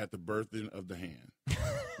at the birthing of the hand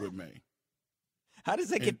with Mae. How does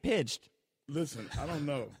that get pitched? Listen, I don't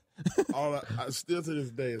know. Still to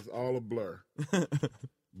this day, it's all a blur.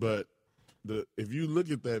 But if you look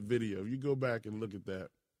at that video, if you go back and look at that,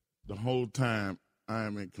 the whole time I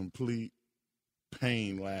am in complete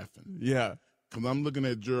pain laughing. Yeah. Because I'm looking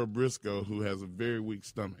at Gerald Briscoe, who has a very weak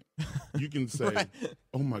stomach. You can say, right.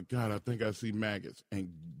 "Oh, my God, I think I see maggots."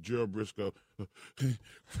 And Gerald Briscoe,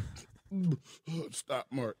 "Stop,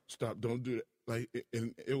 Mark. Stop. Don't do that."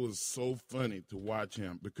 And it was so funny to watch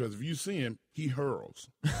him, because if you see him, he hurls.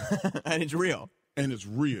 And it's real. And it's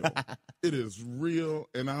real. It is real,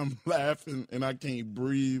 and I'm laughing, and I can't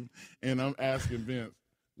breathe, and I'm asking Vince,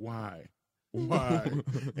 why?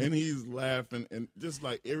 And he's laughing, and just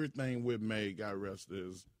like everything with Mae, God rest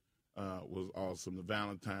his, was awesome. The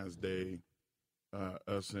Valentine's Day,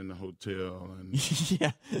 us in the hotel, and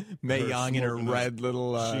yeah, Mae Young in her red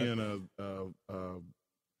little. She in a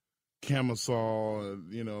camisole,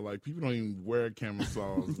 like people don't even wear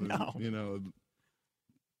camisoles. No. And,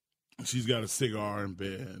 she's got a cigar in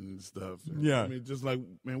bed and stuff. Yeah. I mean, just like,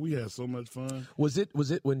 man, we had so much fun. Was it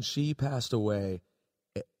when she passed away?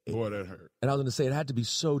 Boy, that hurt. And I was going to say, it had to be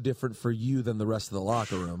so different for you than the rest of the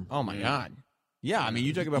locker room. Oh my God. Yeah, I mean,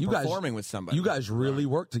 you talk about performing with somebody. You guys really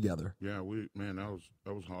worked together. Yeah, that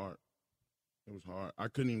was hard. It was hard. I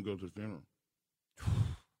couldn't even go to the funeral.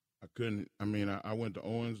 I couldn't. I mean, I went to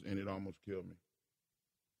Owens, and it almost killed me.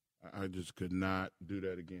 I just could not do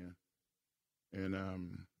that again. And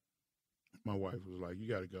my wife was like, "You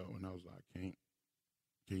got to go," and I was like,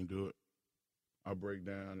 "Can't do it. I'll break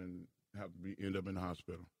down and have to end up in the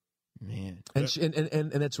hospital." Man, and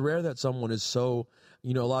it's rare that someone is so, a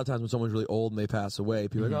lot of times when someone's really old and they pass away,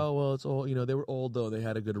 people are like, "Oh, well, it's old." They were old though; they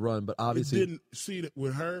had a good run, but obviously, it didn't see that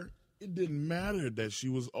with her. It didn't matter that she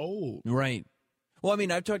was old, right? Well, I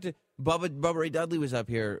mean, I've talked to Bubba Ray Dudley was up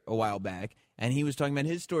here a while back, and he was talking about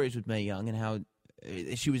his stories with Mae Young and how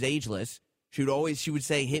she was ageless. She would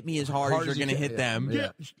say, "Hit me as hard as you're going to hit them."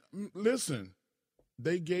 Yeah. Listen,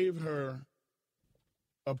 they gave her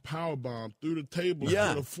a power bomb through the table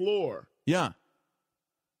to the floor. Yeah.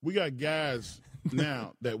 We got guys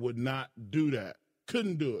now that would not do that.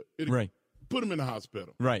 Couldn't do it. Right. Put them in the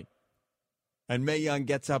hospital. Right. And Mae Young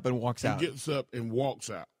gets up and walks out. Gets up and walks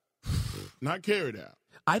out. Not carried out.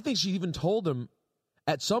 I think she even told him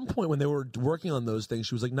at some point when they were working on those things,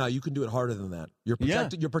 she was like, "No, you can do it harder than that. You're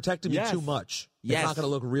protecting me too much. It's not going to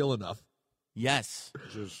look real enough." Yes.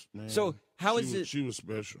 Just, man, so how is it? She was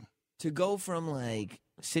special. To go from like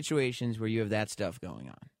situations where you have that stuff going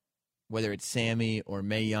on, whether it's Sammy or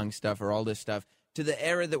Mae Young stuff or all this stuff, to the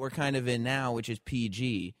era that we're kind of in now, which is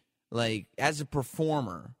PG. Like, as a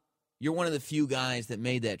performer, you're one of the few guys that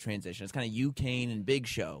made that transition. It's kind of you, Kane, and Big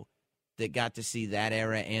Show that got to see that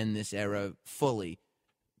era and this era fully.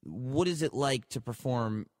 what is it like to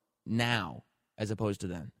perform now as opposed to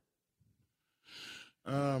then?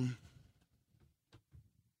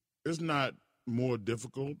 It's not more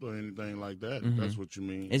difficult or anything like that, if that's what you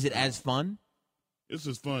mean. Is it as fun? It's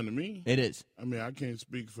as fun to me. It is. I mean, I can't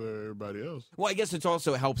speak for everybody else. Well, I guess it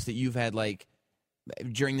also helps that you've had, like,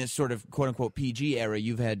 during this sort of quote-unquote PG era,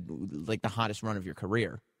 you've had, like, the hottest run of your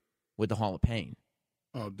career with the Hall of Pain.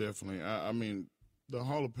 Oh, definitely. I mean, the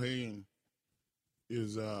Hall of Pain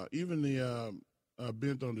is, even the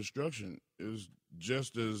Bent on Destruction is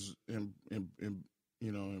just as,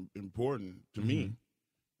 important to me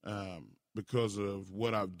because of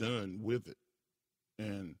what I've done with it.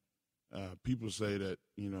 And people say that,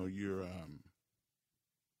 you're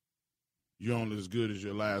only as good as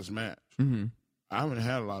your last match. Mm-hmm. I haven't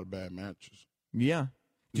had a lot of bad matches. Yeah.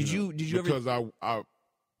 Did you because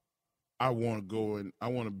I want to go and I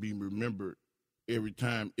want to be remembered every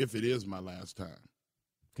time if it is my last time.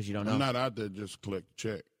 Because you don't know. I'm not out there just to collect a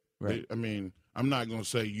check. Right. I mean, I'm not going to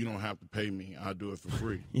say you don't have to pay me. I'll do it for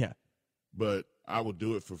free. Yeah. But I will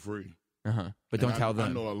do it for free. Uh-huh. But don't tell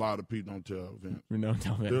them. I know a lot of people don't tell Vince. Don't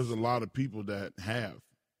tell Vince. There's a lot of people that have.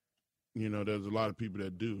 There's a lot of people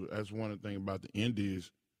that do. That's one of the things about the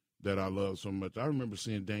indies that I love so much. I remember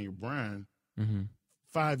seeing Daniel Bryan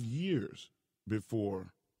 5 years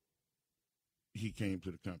before he came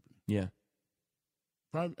to the company. Yeah.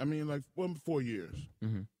 4 years.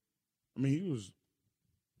 Mm-hmm. I mean, he was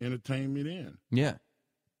entertaining me then. Yeah.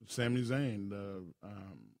 Sami Zayn,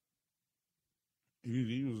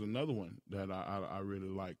 he was another one that I really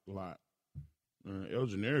liked a lot. El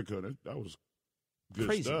Generico, that was good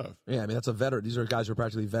crazy stuff. Yeah, I mean, that's a veteran. These are guys who are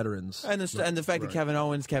practically veterans. And the fact that Kevin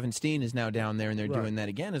Owens, Kevin Steen is now down there and they're doing that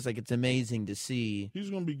again is like, it's amazing to see. He's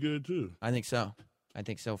going to be good too. I think so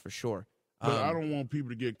for sure. But I don't want people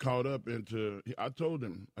to get caught up into. I told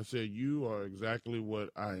him, I said, you are exactly what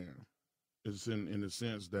I am. It's in the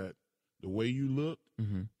sense that the way you look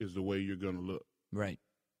is the way you're going to look. Right.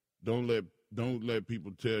 Don't let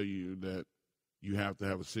people tell you that you have to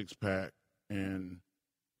have a six-pack and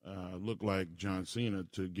look like John Cena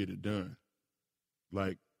to get it done.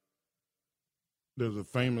 Like, there's a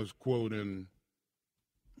famous quote in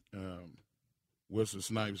Wesley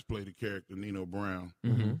Snipes played the character Nino Brown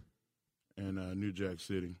in New Jack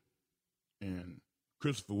City. And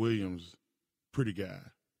Christopher Williams, pretty guy,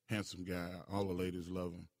 handsome guy, all the ladies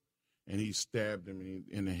love him. And he stabbed him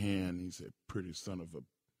in the hand. He said, pretty son of a,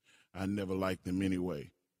 I never liked him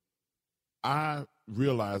anyway. I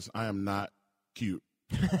realize I am not cute.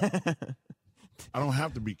 I don't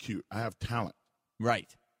have to be cute. I have talent.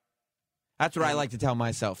 Right. That's what I like to tell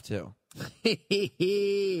myself, too.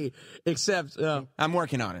 Except, I'm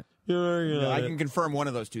working on it. I can confirm one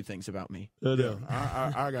of those two things about me. Yeah,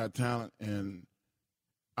 I got talent, and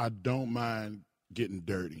I don't mind getting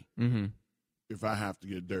dirty if I have to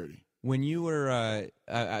get dirty. When you were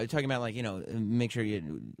talking about, like, make sure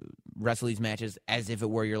you wrestle these matches as if it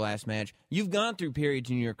were your last match, you've gone through periods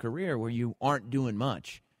in your career where you aren't doing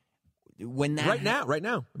much. When that right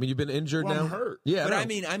now, I mean, you've been injured now. I'm hurt. Yeah, but I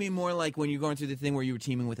mean more like when you're going through the thing where you were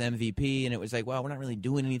teaming with MVP, and it was like, well, we're not really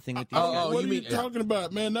doing anything with these guys. What are you talking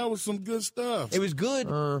about, man? That was some good stuff. It was good,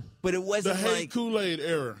 but it wasn't the like Kool-Aid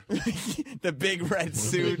era. The big red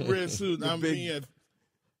suit. Red suit. I mean, at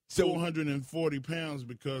 440 pounds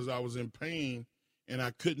because I was in pain and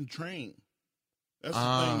I couldn't train. That's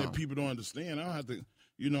the thing that people don't understand. I don't have to,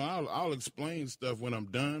 I'll explain stuff when I'm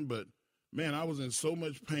done, but man, I was in so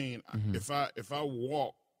much pain. If I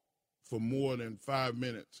walk for more than 5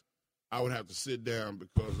 minutes, I would have to sit down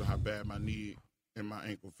because of how bad my knee and my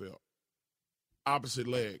ankle felt. Opposite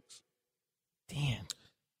legs. Damn.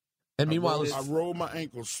 And meanwhile, I rolled my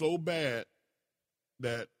ankle so bad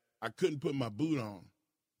that I couldn't put my boot on.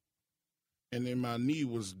 And then my knee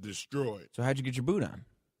was destroyed. So how'd you get your boot on?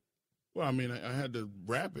 Well, I mean, I had to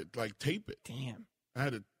wrap it, like tape it. Damn. I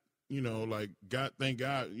had to, thank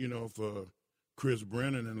God, for Chris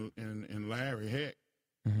Brennan and Larry Heck,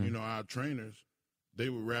 our trainers, they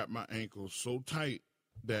would wrap my ankles so tight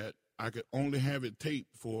that I could only have it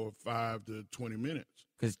taped for 5 to 20 minutes.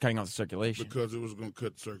 Because it's cutting off the circulation. Because it was going to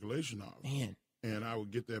cut the circulation off. Man. And I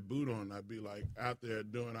would get that boot on, and I'd be like out there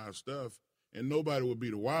doing our stuff, and nobody would be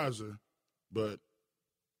the wiser, but,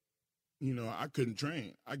 I couldn't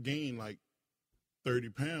train. I gained like 30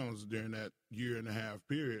 pounds during that 1.5 year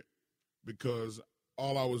period because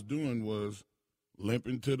all I was doing was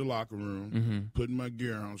limping to the locker room, putting my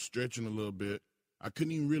gear on, stretching a little bit. I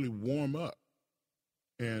couldn't even really warm up.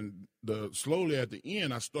 And slowly at the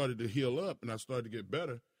end, I started to heal up and I started to get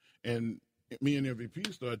better. And me and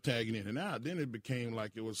MVP started tagging in and out. Then it became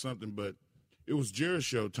like it was something, but it was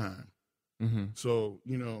Jericho time. Mm-hmm. So,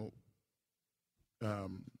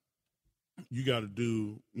 you got to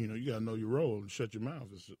you got to know your role and shut your mouth,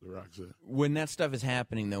 as The Rock said. When that stuff is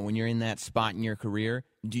happening, though, when you're in that spot in your career,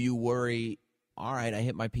 do you worry, all right, I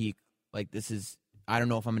hit my peak, like I don't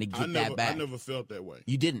know if I'm going to get that back? I never felt that way.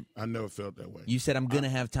 You didn't? I never felt that way. You said, I'm going to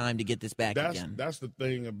have time to get this back again. That's the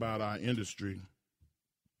thing about our industry,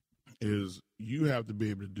 is you have to be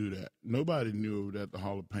able to do that. Nobody knew that the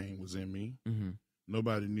Hall of Pain was in me. Mm-hmm.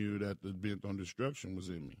 Nobody knew that the Bent on Destruction was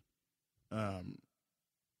in me.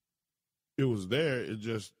 It was there. It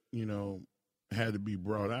just, had to be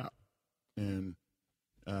brought out. And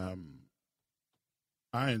I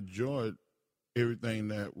enjoyed everything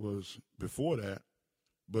that was before that,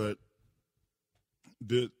 but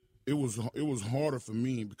it was harder for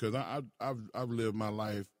me because I've lived my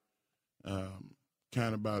life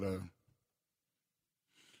kind of by the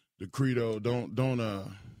credo, don't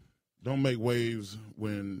make waves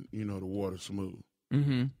when the water's smooth.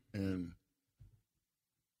 Mm-hmm. And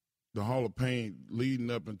the Hall of Pain, leading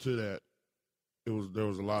up into that, there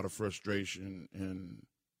was a lot of frustration and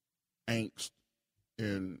angst,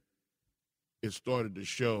 and it started to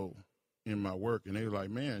show in my work. And they were like,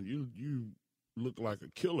 "Man, you look like a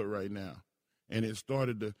killer right now." And it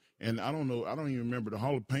started to, and I don't even remember. The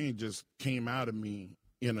Hall of Pain just came out of me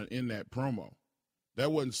in that promo.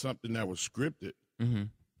 That wasn't something that was scripted. Mm-hmm.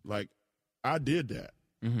 Like, I did that.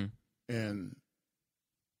 Mm-hmm. And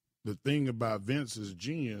the thing about Vince's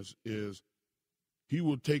genius is he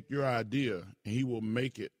will take your idea and he will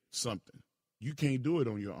make it something. You can't do it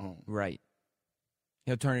on your own. Right.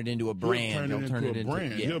 He'll turn it into a brand. He'll turn it into a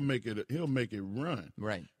brand. Yeah. He'll make it run.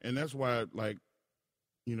 Right. And that's why, like,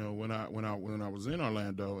 when I was in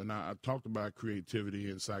Orlando and I talked about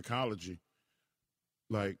creativity and psychology,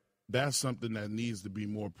 like, that's something that needs to be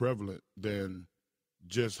more prevalent than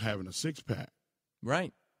just having a six-pack.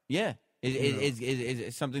 Right. Yeah.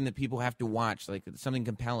 It's something that people have to watch, like something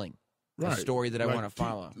compelling, right. A story that I like, want to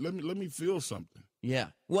follow. Let me feel something. Yeah.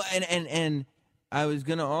 Well, and I was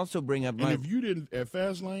going to also bring up if you didn't at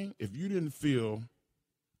Fastlane, if you didn't feel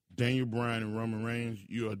Daniel Bryan and Roman Reigns,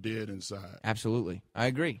 you are dead inside. Absolutely, I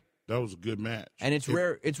agree. That was a good match, and it's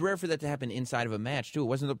rare. It's rare for that to happen inside of a match too. It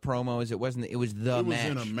wasn't the promos. It was the match. It was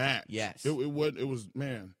in a match. Yes. It was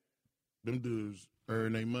man. Them dudes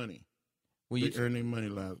earn their money. Well, they earn their money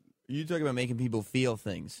loud. You talk about making people feel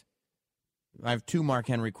things. I have two Mark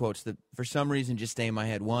Henry quotes that for some reason just stay in my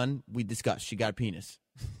head. One, we discussed. She got a penis.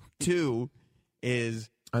 Two is...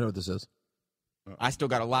 I know what this is. I still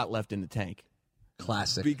got a lot left in the tank.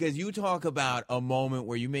 Classic. Because you talk about a moment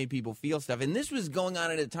where you made people feel stuff. And this was going on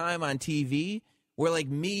at a time on TV where, like,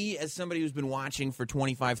 me, as somebody who's been watching for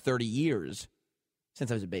 25, 30 years, since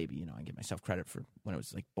I was a baby, I give myself credit for when I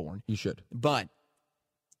was, like, born. You should. But...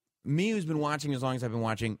 me, who's been watching as long as I've been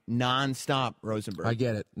watching, nonstop Rosenberg. I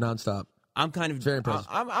get it, nonstop. I'm kind of very impressive.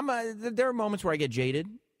 There are moments where I get jaded,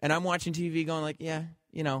 and I'm watching TV, going like, yeah,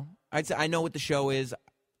 I know what the show is.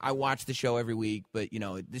 I watch the show every week, but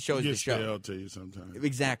the show is the show. I'll tell you sometimes.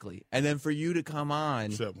 Exactly, and then for you to come on,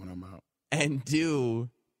 except when I'm out, and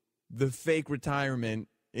do the fake retirement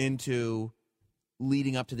into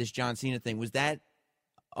leading up to this John Cena thing, was that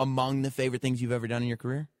among the favorite things you've ever done in your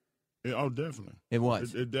career? Oh, definitely. It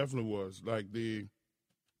was. It definitely was. Like during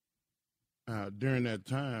that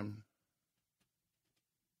time,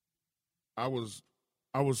 I was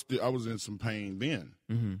in some pain then.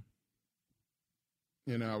 Mm-hmm.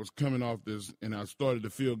 I was coming off this, and I started to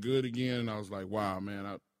feel good again. And I was like, "Wow,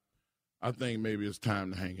 man, I think maybe it's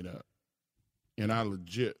time to hang it up." And I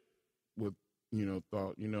legit,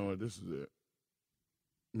 thought, this is it.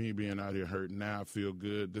 Me being out here hurting now, I feel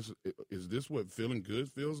good. Is this what feeling good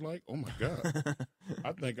feels like? Oh my God!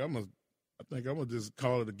 I think I'm gonna just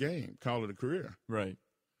call it a game, call it a career. Right.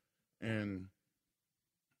 And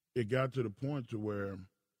it got to the point to where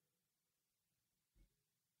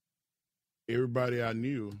everybody I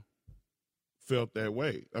knew felt that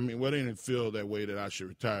way. I mean, they didn't feel that way that I should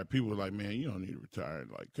retire. People were like, "Man, you don't need to retire.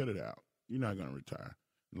 Like, cut it out. You're not gonna retire."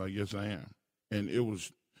 I'm like, yes, I am. And it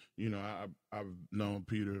was. I've known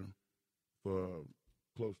Peter for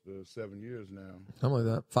close to 7 years now. Something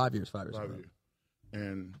like that. 5 years. 5 years. 5 years.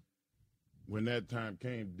 And when that time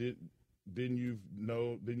came, didn't you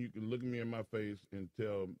know? Then you could look at me in my face and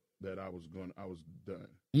tell that I was done.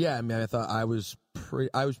 Yeah, I mean, I was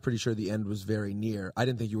pretty sure the end was very near. I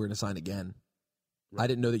didn't think you were going to sign again. Right. I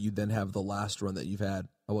didn't know that you'd then have the last run that you've had.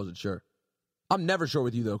 I wasn't sure. I'm never sure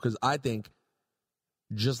with you though, because I think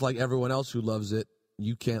just like everyone else who loves it,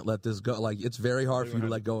 you can't let this go. Like, it's very hard for you to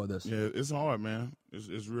let go of this. Yeah, it's hard, man.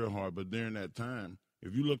 It's real hard. But during that time,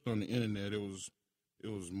 if you looked on the internet, it it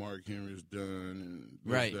was Mark Henry's done and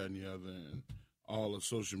this, Right. that, and the other, and all the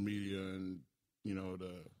social media and, you know,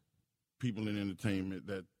 the people in entertainment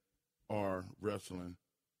that are wrestling,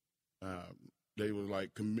 they were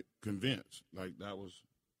like convinced, like it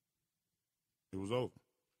was over.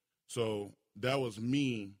 So that was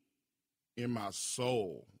me in my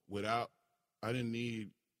soul I didn't need,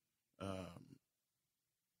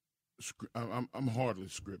 I'm hardly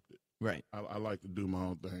scripted. Right. I like to do my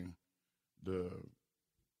own thing.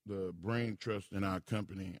 The brain trust in our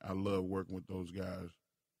company, I love working with those guys.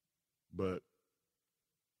 But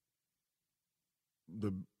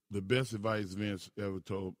the best advice Vince ever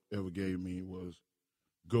gave me was,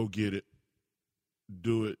 go get it,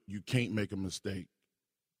 do it. You can't make a mistake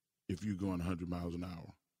if you're going 100 miles an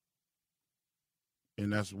hour.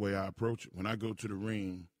 And that's the way I approach it. When I go to the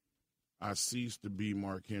ring, I cease to be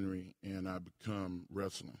Mark Henry and I become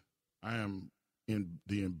wrestling. I am in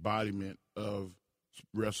the embodiment of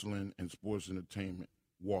wrestling and sports entertainment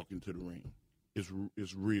walking to the ring. It's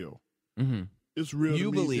real. Mm-hmm. It's real You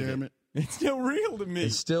to me, believe damn it. It's still real to me.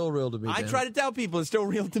 It's still real to me. I Dan. try to tell people it's still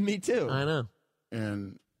real to me, too. I know.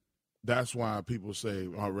 And that's why people say,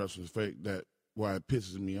 oh, wrestling's fake. Why it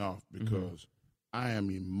pisses me off, because I am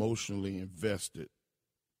emotionally invested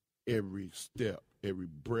every step, every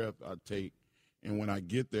breath I take. And when I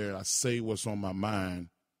get there, I say what's on my mind,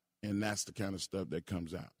 and that's the kind of stuff that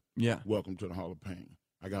comes out. Yeah. Welcome to the Hall of Pain.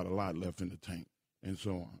 I got a lot left in the tank, and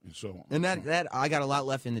so on, and so on. And that I got a lot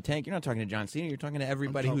left in the tank. You're not talking to John Cena. You're talking to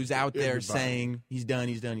everybody talking who's to out there everybody. saying he's done.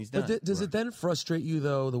 But does it then frustrate you,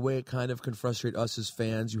 though, the way it kind of can frustrate us as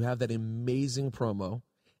fans? You have that amazing promo.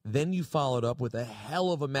 Then you followed up with a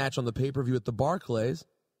hell of a match on the pay-per-view at the Barclays,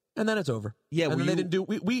 and then it's over. Yeah, and were then they you- didn't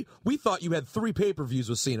do. We thought you had 3 pay-per-views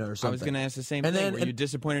with Cena or something. I was going to ask the same And thing. then- Were you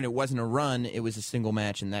disappointed it wasn't a run? It was a single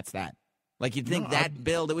match, and that's that. Like, you'd think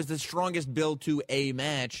build, it was the strongest build to a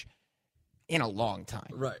match in a long time.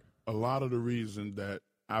 Right. A lot of the reason that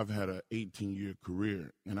I've had an 18-year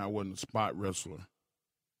career and I wasn't a spot wrestler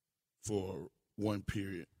for one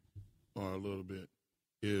period or a little bit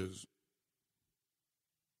is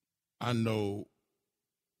I know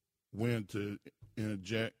when to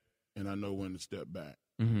interject and I know when to step back.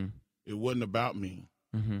 Mm-hmm. It wasn't about me.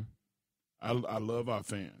 Mm-hmm. I love our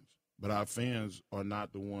fans, but our fans are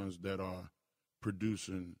not the ones that are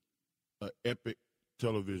producing an epic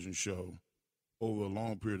television show over a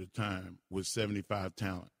long period of time with 75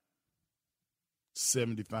 talent.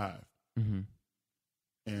 75. Mm-hmm.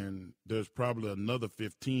 And there's probably another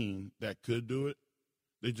 15 that could do it.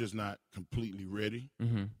 They're just not completely ready.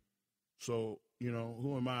 Mm-hmm. So, you know,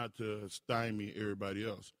 who am I to stymie everybody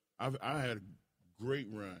else? I had a great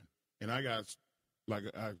run, and I got not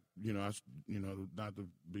to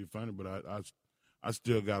be funny, but I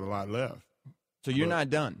still got a lot left. So you're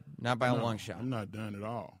not done, not by a long shot. I'm not done at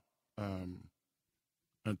all.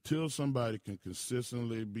 Until somebody can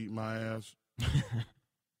consistently beat my ass,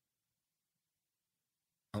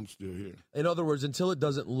 I'm still here. In other words, until it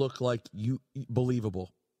doesn't look like you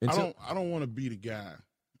believable. Until, I don't want to be the guy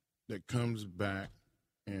that comes back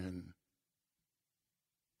and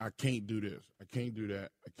I can't do this, I can't do that,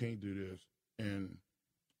 I can't do this, and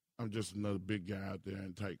I'm just another big guy out there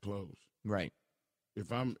in tight clothes. Right.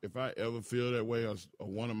 If I ever feel that way, or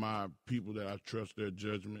one of my people that I trust their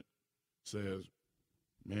judgment says,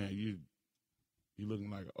 "Man, you looking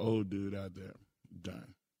like an old dude out there,"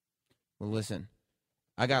 done. Well, listen,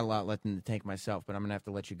 I got a lot left in the tank myself, but I'm going to have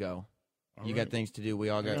to let you go. You got things to do. We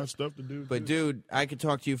all I got stuff to do. But, too. dude, I could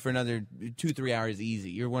talk to you for another 2-3 hours easy.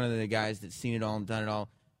 You're one of the guys that's seen it all and done it all.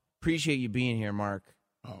 Appreciate you being here, Mark.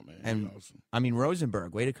 Oh, man, And, you're awesome. I mean,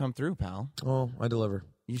 Rosenberg, way to come through, pal. oh, I deliver.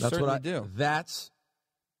 You That's what I certainly do. That's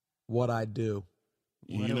what I do.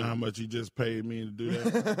 You know how much he just paid me to do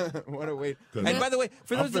that? What a way. 'Cause And by the way,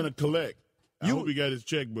 for I'm those that, finna collect. I hope he got his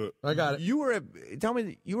checkbook. I got it. you were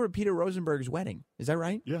at Peter Rosenberg's wedding. Is that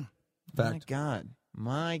right? Yeah. Fact.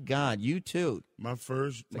 My God, you too. My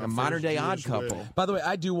first. Like a modern day odd Jewish couple. wedding. By the way,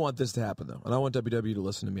 I do want this to happen, though, and I want WWE to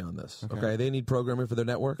listen to me on this. Okay? They need programming for their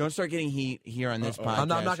network. Don't start getting heat here on this podcast. I'm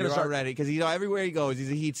not gonna You're start- already because everywhere he goes, he's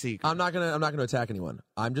a heat seeker. I'm not gonna attack anyone.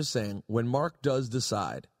 I'm just saying when Mark does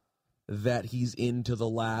decide that he's into the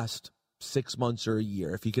last 6 months or a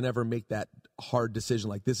year, if he can ever make that hard decision,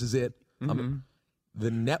 like this is it,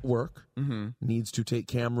 the network needs to take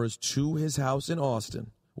cameras to his house in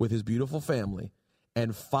Austin with his beautiful family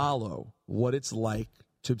and follow what it's like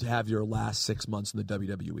to have your last 6 months in the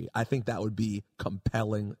WWE. I think that would be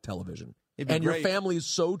compelling television. It'd be And your great. family is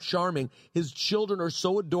so charming. His children are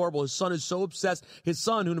so adorable. His son is so obsessed. His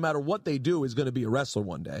son, who no matter what they do, is going to be a wrestler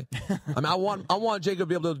one day. I mean, I want Jacob to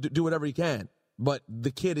be able to do whatever he can. but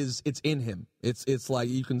the kid it's in him. It's like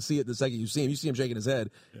you can see it the second you see him. You see him shaking his head.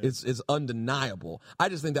 Yeah. It's undeniable. I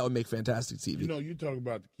just think that would make fantastic TV. You talk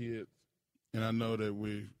about the kids, and I know that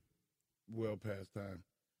we're well past time.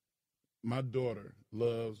 My daughter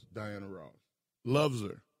loves Diana Ross. Loves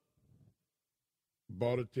her.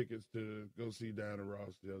 Bought her tickets to go see Diana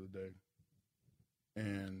Ross the other day.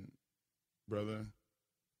 And, brother,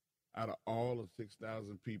 out of all of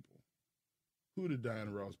 6,000 people, who did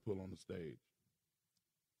Diana Ross pull on the stage?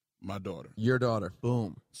 My daughter. Your daughter.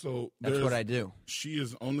 Boom. So that's what I do. She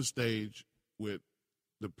is on the stage with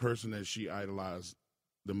the person that she idolized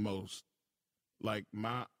the most. Like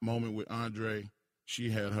my moment with Andre, she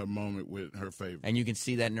had her moment with her favorite. And you can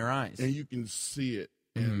see that in her eyes. And you can see it.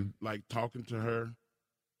 And like talking to her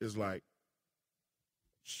is like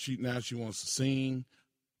she wants to sing.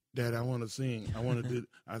 Dad, I want to sing. I want to do.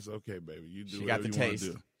 I said, okay, baby, you do whatever you want to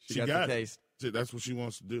do. She got the taste. That's what she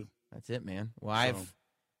wants to do. That's it, man. Well,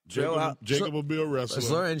 Jacob will be a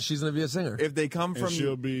wrestler, and she's going to be a singer. If they come from,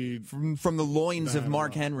 she'll be from the loins of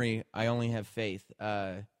Mark Henry, I only have faith.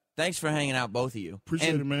 Thanks for hanging out, both of you.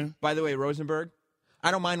 Appreciate it, man. By the way, Rosenberg,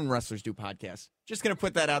 I don't mind when wrestlers do podcasts. Just going to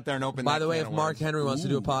put that out there and open. By the way, if Mark Henry wants to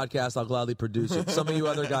do a podcast, I'll gladly produce it. Some of you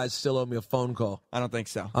other guys still owe me a phone call. I don't think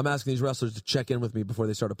so. I'm asking these wrestlers to check in with me before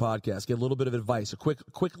they start a podcast. Get a little bit of advice, a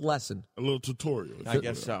quick lesson. A little tutorial. I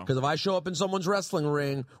guess so. Because if I show up in someone's wrestling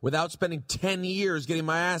ring without spending 10 years getting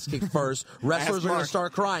my ass kicked first, wrestlers are going to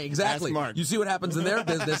start crying. Exactly. You see what happens in their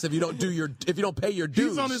business if you don't pay your dues.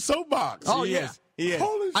 He's on his soapbox. Oh, yeah. He is.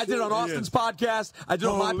 Holy I did it on Austin's podcast. I did it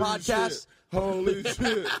on my podcast. Holy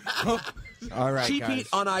shit. All right, Cheap guys. Heat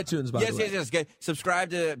on iTunes, by the way. Yes. Subscribe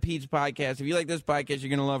to Pete's podcast. If you like this podcast, you're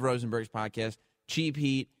going to love Rosenberg's podcast. Cheap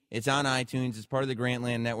Heat. It's on iTunes. It's part of the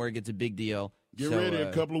Grantland Network. It's a big deal. Get ready in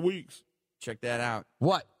a couple of weeks. Check that out.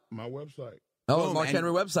 What? My website. Oh, Boom. Mark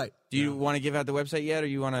Henry website. Do you want to give out the website yet, or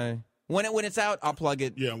you want to... When it's out, I'll plug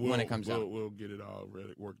it when it comes out. We'll get it all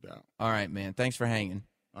ready, worked out. All right, man. Thanks for hanging.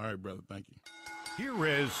 All right, brother. Thank you. Here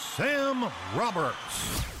is Sam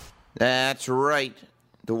Roberts. That's right.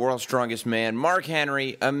 The world's strongest man, Mark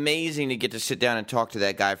Henry. Amazing to get to sit down and talk to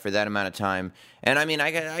that guy for that amount of time. And I mean,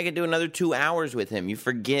 I could do another 2 hours with him. You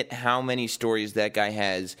forget how many stories that guy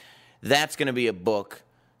has. That's going to be a book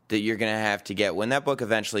that you're going to have to get. When that book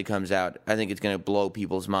eventually comes out, I think it's going to blow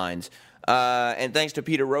people's minds. And thanks to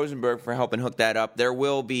Peter Rosenberg for helping hook that up. There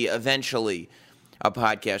will be eventually a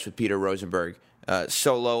podcast with Peter Rosenberg.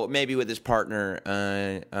 Solo, maybe with his partner,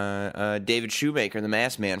 David Shoemaker, the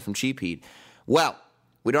masked man from Cheap Heat. Well,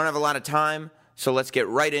 we don't have a lot of time, so let's get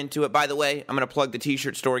right into it. By the way, I'm going to plug the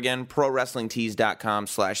t-shirt store again,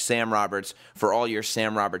 ProWrestlingTees.com/Sam Roberts for all your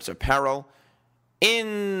Sam Roberts apparel.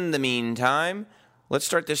 In the meantime, let's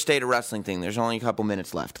start this State of Wrestling thing. There's only a couple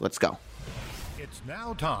minutes left. Let's go. It's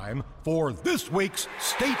now time for this week's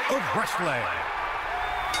State of Wrestling.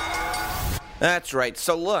 That's right.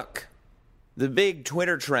 So look. The big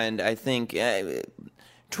Twitter trend, I think,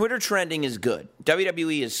 Twitter trending is good.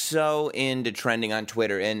 WWE is so into trending on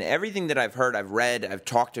Twitter, and everything that I've heard, I've read, I've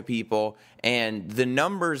talked to people, and the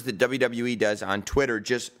numbers that WWE does on Twitter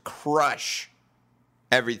just crush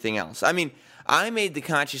everything else. I mean, I made the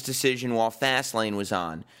conscious decision while Fastlane was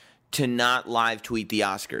on to not live tweet the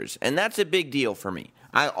Oscars, and that's a big deal for me.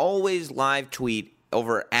 I always live tweet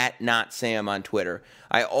over @NotSam on Twitter.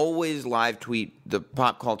 I always live tweet the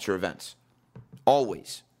pop culture events.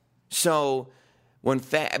 Always. So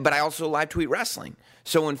but I also live tweet wrestling.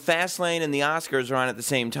 So when Fastlane and the Oscars are on at the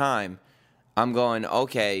same time, I'm going,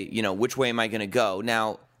 okay, which way am I going to go?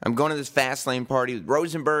 Now, I'm going to this Fastlane party with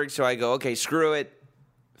Rosenberg, so I go, okay, screw it.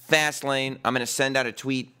 Fastlane, I'm going to send out a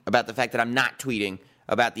tweet about the fact that I'm not tweeting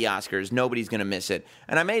about the Oscars. Nobody's going to miss it.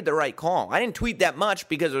 And I made the right call. I didn't tweet that much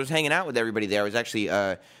because I was hanging out with everybody there. I was actually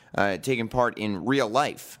taking part in real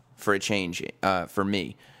life for a change for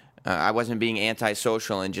me. I wasn't being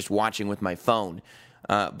antisocial and just watching with my phone.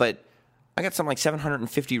 But I got something like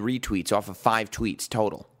 750 retweets off of 5 tweets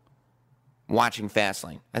total watching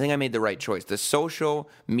Fastlane. I think I made the right choice. The social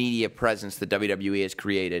media presence that WWE has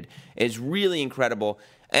created is really incredible.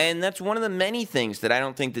 And that's one of the many things that I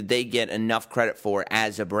don't think that they get enough credit for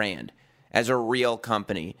as a brand, as a real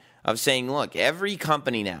company, of saying, look, every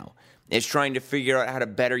company now is trying to figure out how to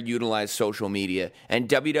better utilize social media. And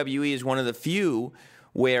WWE is one of the few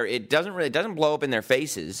where it doesn't blow up in their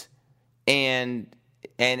faces, and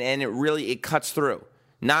it cuts through.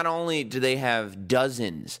 Not only do they have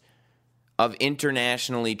dozens of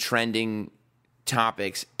internationally trending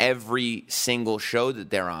topics every single show that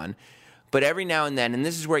they're on, but every now and then, and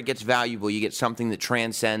this is where it gets valuable, you get something that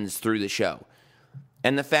transcends through the show.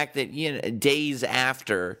 And the fact that days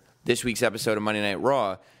after this week's episode of Monday Night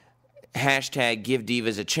Raw, hashtag Give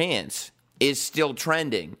Divas a Chance is still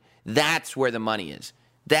trending. That's where the money is.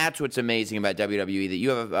 That's what's amazing about WWE, that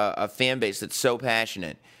you have a fan base that's so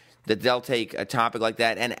passionate that they'll take a topic like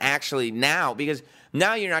that and actually now, because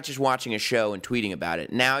now you're not just watching a show and tweeting about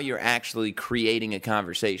it. Now you're actually creating a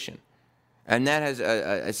conversation. And that has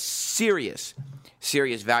a serious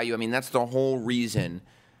value. I mean, that's the whole reason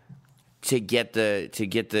to get the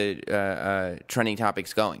trending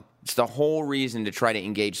topics going. It's the whole reason to try to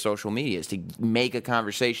engage social media, is to make a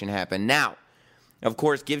conversation happen. Now, of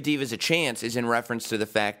course, Give Divas a Chance is in reference to the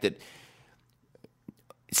fact that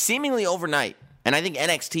seemingly overnight, and I think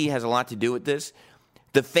NXT has a lot to do with this,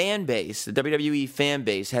 the fan base, the WWE fan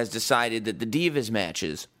base, has decided that the Divas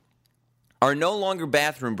matches are no longer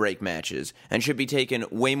bathroom break matches and should be taken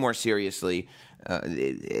way more seriously.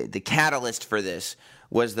 The catalyst for this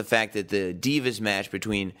was the fact that the Divas match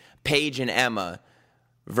between Paige and Emma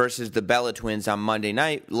versus the Bella Twins on Monday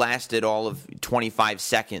night lasted all of 25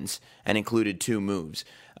 seconds and included 2 moves.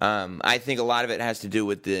 I think a lot of it has to do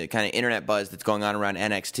with the kind of internet buzz that's going on around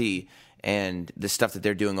NXT and the stuff that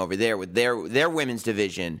they're doing over there with their women's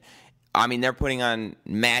division. I mean, they're putting on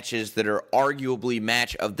matches that are arguably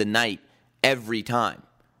match of the night every time,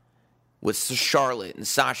 with Charlotte and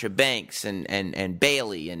Sasha Banks and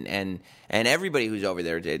Bayley and everybody who's over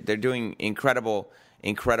there. They're doing incredible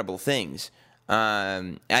things.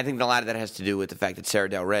 I think a lot of that has to do with the fact that Sarah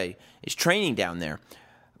Del Rey is training down there.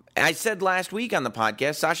 I said last week on the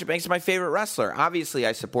podcast, Sasha Banks is my favorite wrestler. Obviously,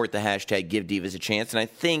 I support the hashtag Give Divas a Chance, and I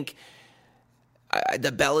think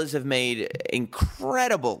the Bellas have made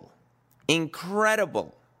incredible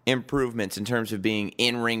improvements in terms of being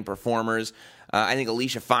in-ring performers. I think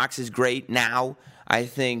Alicia Fox is great now. I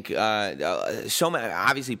think so many.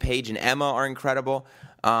 Obviously, Paige and Emma are incredible.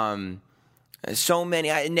 So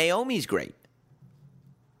many. Naomi's great.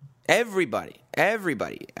 Everybody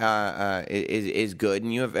is good,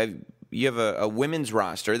 and you have a women's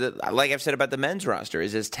roster that, like I've said about the men's roster,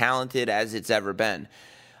 is as talented as it's ever been.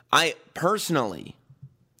 I personally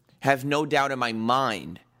have no doubt in my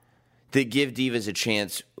mind that Give Divas a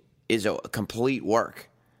Chance is a complete work.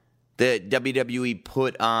 The WWE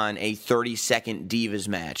put on a 30-second Divas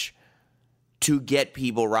match to get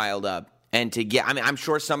people riled up and to get. I mean, I'm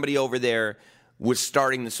sure somebody over there was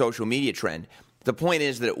starting the social media trend. The point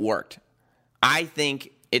is that it worked. I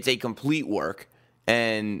think it's a complete work,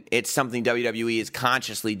 and it's something WWE is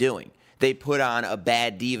consciously doing. They put on a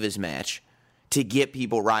bad Divas match to get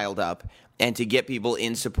people riled up and to get people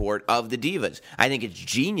in support of the Divas. I think it's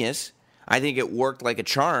genius. I think it worked like a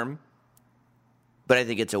charm, but I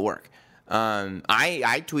think it's a work.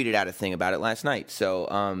 I tweeted out a thing about it last night, so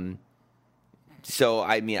I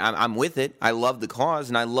mean, I'm with it. I love the cause,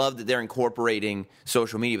 and I love that they're incorporating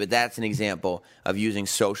social media, but that's an example of using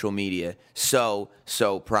social media so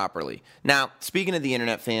properly. Now, speaking of the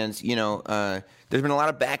internet fans, there's been a lot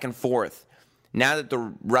of back and forth now that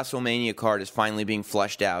the WrestleMania card is finally being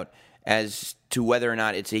fleshed out as to whether or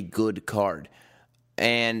not it's a good card.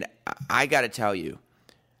 And I got to tell you,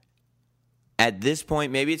 at this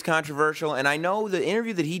point, maybe it's controversial, and I know the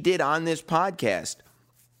interview that he did on this podcast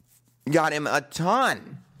got him a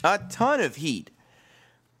ton of heat.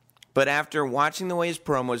 But after watching the way his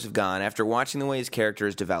promos have gone, after watching the way his character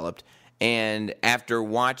has developed, and after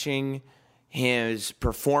watching his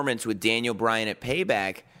performance with Daniel Bryan at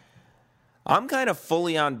Payback, I'm kind of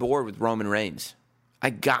fully on board with Roman Reigns. I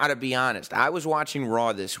gotta be honest. I was watching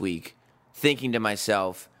Raw this week thinking to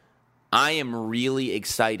myself, I am really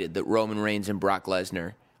excited that Roman Reigns and Brock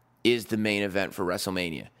Lesnar is the main event for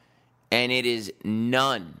WrestleMania. And it is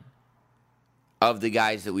none of the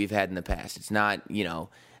guys that we've had in the past. It's not, I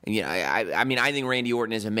mean, I think Randy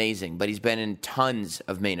Orton is amazing, but he's been in tons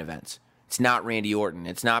of main events. It's not Randy Orton.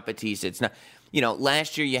 It's not Batista. It's not,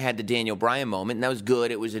 last year you had the Daniel Bryan moment, and that was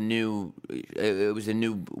good. It was a new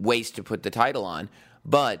waist to put the title on.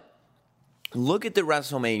 But look at the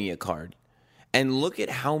WrestleMania card, and look at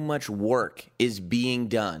how much work is being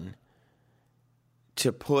done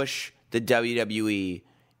to push the WWE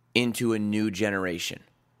into a new generation.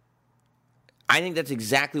 I think that's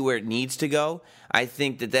exactly where it needs to go. I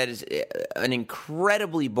think that is an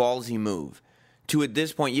incredibly ballsy move. To, at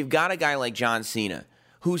this point, you've got a guy like John Cena,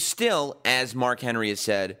 who still, as Mark Henry has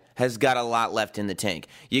said, has got a lot left in the tank.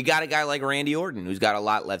 You got a guy like Randy Orton, who's got a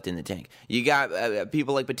lot left in the tank. You got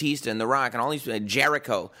people like Batista and The Rock and all these,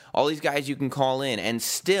 Jericho, all these guys you can call in, and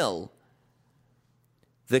still,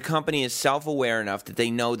 the company is self-aware enough that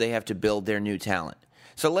they know they have to build their new talent.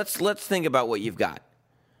 So let's think about what you've got.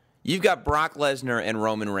 You've got Brock Lesnar and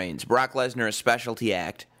Roman Reigns. Brock Lesnar, a specialty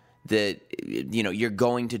act that you're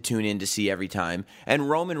going to tune in to see every time. And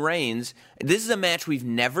Roman Reigns, this is a match we've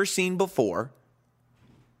never seen before.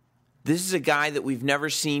 This is a guy that we've never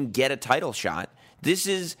seen get a title shot.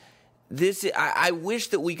 I wish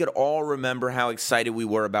that we could all remember how excited we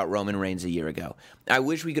were about Roman Reigns a year ago. I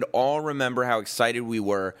wish we could all remember how excited we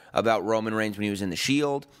were about Roman Reigns when he was in the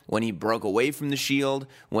Shield, when he broke away from the Shield,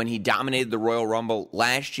 when he dominated the Royal Rumble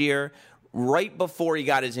last year, right before he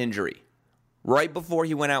got his injury, right before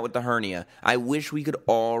he went out with the hernia. I wish we could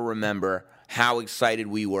all remember how excited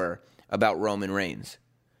we were about Roman Reigns.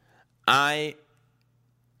 I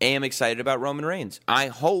am excited about Roman Reigns. I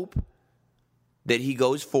hope that he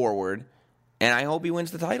goes forward, and I hope he wins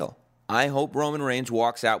the title. I hope Roman Reigns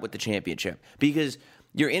walks out with the championship, because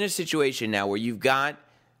you're in a situation now where you've got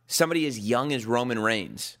somebody as young as Roman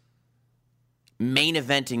Reigns main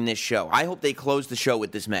eventing this show. I hope they close the show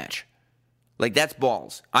with this match. Like, that's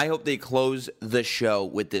balls. I hope they close the show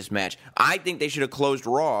with this match. I think they should have closed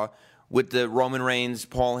Raw with the Roman Reigns,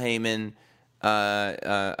 Paul Heyman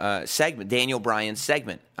segment, Daniel Bryan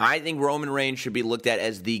segment. I think Roman Reigns should be looked at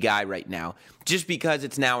as the guy right now, just because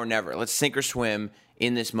it's now or never. Let's sink or swim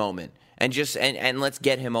in this moment, and let's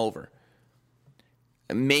get him over.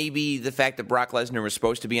 Maybe the fact that Brock Lesnar was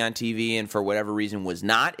supposed to be on TV and for whatever reason was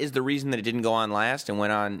not is the reason that it didn't go on last and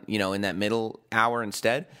went on, in that middle hour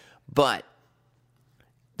instead. But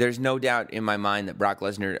there's no doubt in my mind that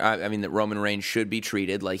that Roman Reigns should be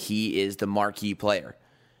treated like he is the marquee player.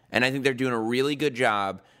 And I think they're doing a really good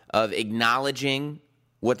job of acknowledging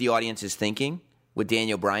what the audience is thinking with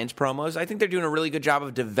Daniel Bryan's promos. I think they're doing a really good job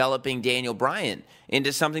of developing Daniel Bryan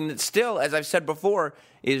into something that still, as I've said before,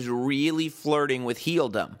 is really flirting with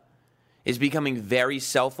heeldom, is becoming very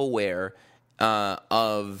self-aware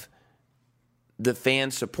of the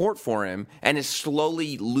fan support for him, and is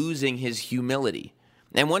slowly losing his humility.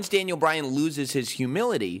 And once Daniel Bryan loses his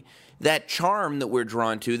humility, that charm that we're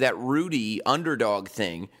drawn to, that Rudy underdog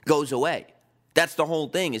thing, goes away. That's the whole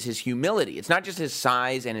thing, is his humility. It's not just his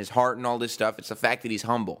size and his heart and all this stuff. It's the fact that he's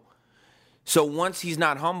humble. So once he's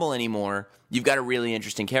not humble anymore, you've got a really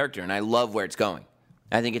interesting character, and I love where it's going.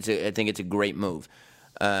 I think it's a great move.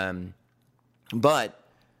 But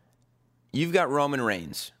you've got Roman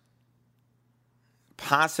Reigns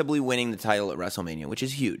possibly winning the title at WrestleMania, which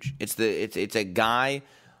is huge. It's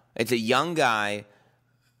a young guy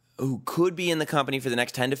who could be in the company for the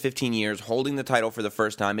next 10 to 15 years, holding the title for the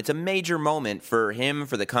first time. It's a major moment for him,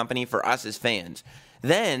 for the company, for us as fans.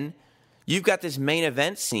 Then you've got this main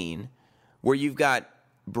event scene where you've got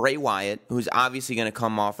Bray Wyatt, who's obviously going to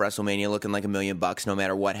come off WrestleMania looking like $1 million no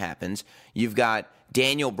matter what happens. You've got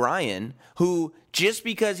Daniel Bryan, who, just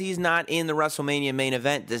because he's not in the WrestleMania main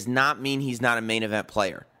event does not mean he's not a main event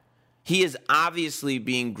player. He is obviously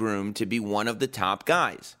being groomed to be one of the top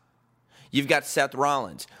guys. You've got Seth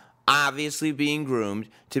Rollins, obviously being groomed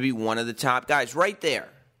to be one of the top guys. Right there.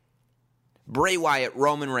 Bray Wyatt,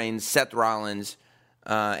 Roman Reigns, Seth Rollins,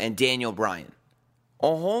 and Daniel Bryan.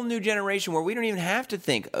 A whole new generation where we don't even have to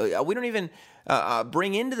think. We don't even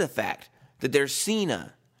bring into the fact that there's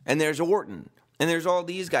Cena and there's Orton and there's all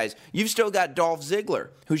these guys. You've still got Dolph Ziggler,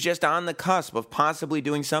 who's just on the cusp of possibly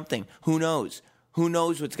doing something. Who knows? Who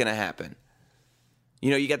knows what's going to happen?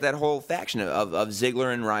 You got that whole faction of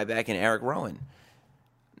Ziggler and Ryback and Eric Rowan.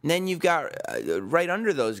 And then you've got, right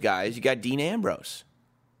under those guys, you got Dean Ambrose.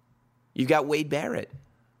 You've got Wade Barrett.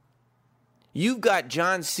 You've got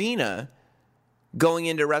John Cena going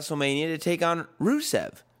into WrestleMania to take on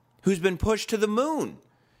Rusev, who's been pushed to the moon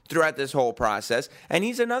throughout this whole process. And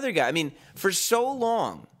he's another guy. I mean, for so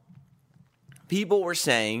long, people were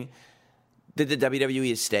saying that the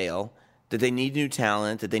WWE is stale, that they need new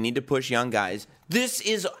talent, that they need to push young guys. This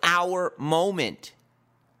is our moment.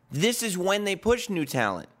 This is when they push new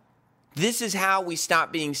talent. This is how we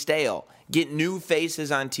stop being stale, get new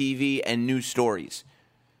faces on TV and new stories.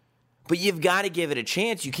 But you've got to give it a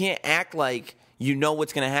chance. You can't act like you know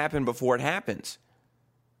what's going to happen before it happens.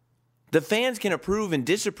 The fans can approve and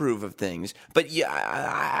disapprove of things, but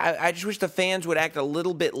I just wish the fans would act a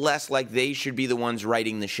little bit less like they should be the ones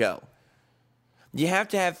writing the show. You have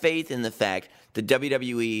to have faith in the fact that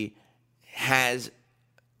WWE has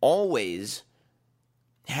always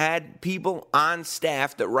had people on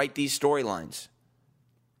staff that write these storylines.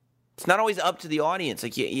 It's not always up to the audience.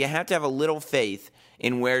 Like you have to have a little faith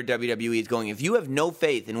in where WWE is going. If you have no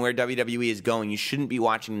faith in where WWE is going, you shouldn't be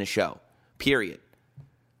watching the show. Period.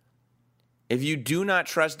 If you do not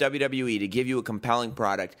trust WWE to give you a compelling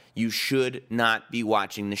product, you should not be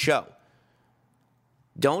watching the show.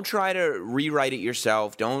 Don't try to rewrite it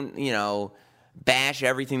yourself. Don't, bash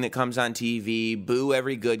everything that comes on TV, boo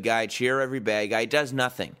every good guy, cheer every bad guy. It does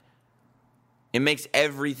nothing. It makes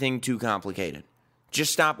everything too complicated.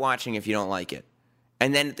 Just stop watching if you don't like it.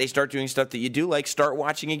 And then if they start doing stuff that you do like, start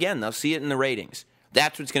watching again. They'll see it in the ratings.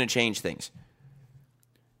 That's what's going to change things.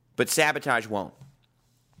 But Sabotage won't.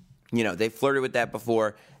 You know, they flirted with that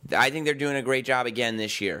before. I think they're doing a great job again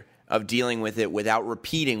this year of dealing with it without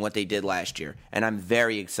repeating what they did last year. And I'm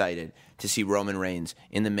very excited to see Roman Reigns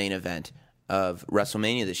in the main event of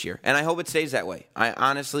WrestleMania this year. And I hope it stays that way.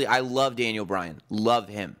 I love Daniel Bryan. Love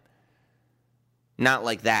him. Not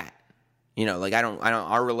like that. You know, like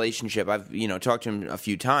our relationship, I've, you know, talked to him a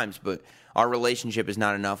few times, but our relationship is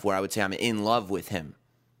not enough where I would say I'm in love with him.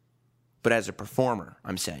 But as a performer,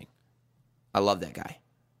 I'm saying, I love that guy.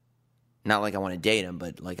 Not like I want to date him,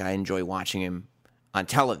 but like I enjoy watching him on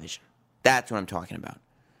television. That's what I'm talking about.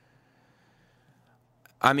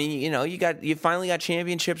 I mean, you know, you finally got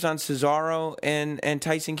championships on Cesaro and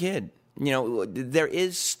Tyson Kidd. You know, there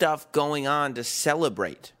is stuff going on to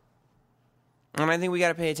celebrate. And I think we got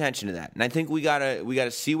to pay attention to that. And I think we got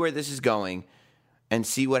to see where this is going and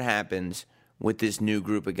see what happens with this new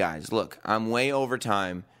group of guys. Look, I'm way over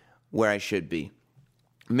time where I should be.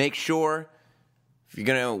 Make sure if you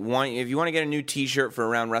want to get a new t-shirt for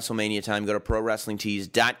around WrestleMania time, go to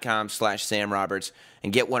ProWrestlingTees.com/Sam Roberts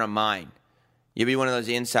and get one of mine. You'll be one of those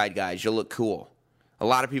inside guys. You'll look cool. A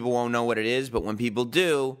lot of people won't know what it is, but when people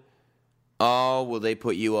do, oh, will they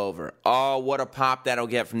put you over? Oh, what a pop that'll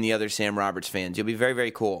get from the other Sam Roberts fans. You'll be very,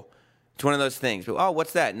 very cool. It's one of those things. But, oh,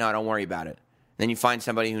 what's that? No, don't worry about it. Then you find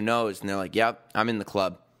somebody who knows, and they're like, yep, I'm in the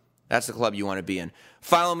club. That's the club you want to be in.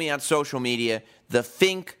 Follow me on social media. The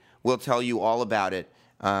Fink will tell you all about it.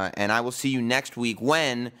 And I will see you next week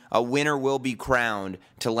when a winner will be crowned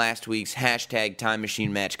to last week's hashtag Time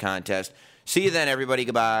Machine Match Contest. See you then, everybody.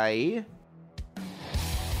 Goodbye.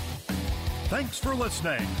 Thanks for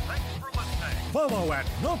listening. Follow at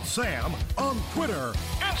NotSam on Twitter,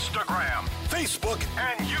 Instagram, Facebook,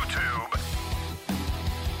 and YouTube.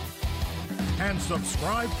 And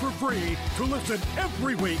subscribe for free to listen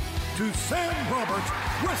every week to Sam Roberts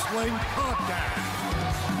Wrestling Podcast.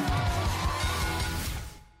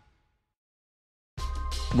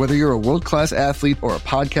 Whether you're a world-class athlete or a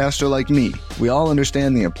podcaster like me, we all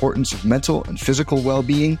understand the importance of mental and physical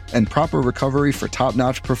well-being and proper recovery for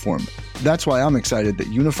top-notch performance. That's why I'm excited that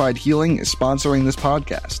Unified Healing is sponsoring this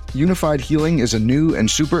podcast. Unified Healing is a new and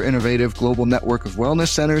super innovative global network of wellness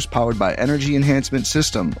centers powered by Energy Enhancement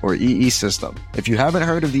System, or EE System. If you haven't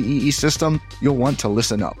heard of the EE System, you'll want to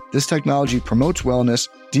listen up. This technology promotes wellness,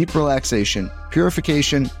 deep relaxation,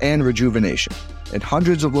 purification, and rejuvenation. At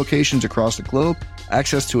hundreds of locations across the globe,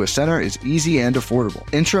 access to a center is easy and affordable.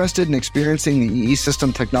 Interested in experiencing the EE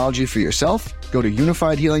System technology for yourself? Go to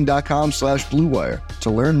unifiedhealing.com/bluewire to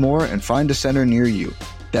learn more and find a center near you.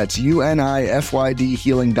 That's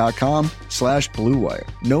unifydhealing.com/bluewire.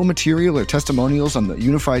 No material or testimonials on the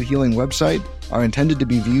Unified Healing website are intended to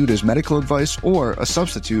be viewed as medical advice or a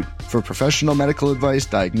substitute for professional medical advice,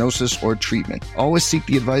 diagnosis, or treatment. Always seek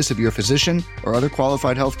the advice of your physician or other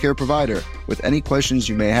qualified healthcare provider with any questions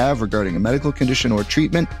you may have regarding a medical condition or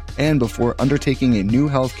treatment and before undertaking a new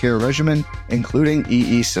healthcare regimen, including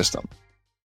EE System.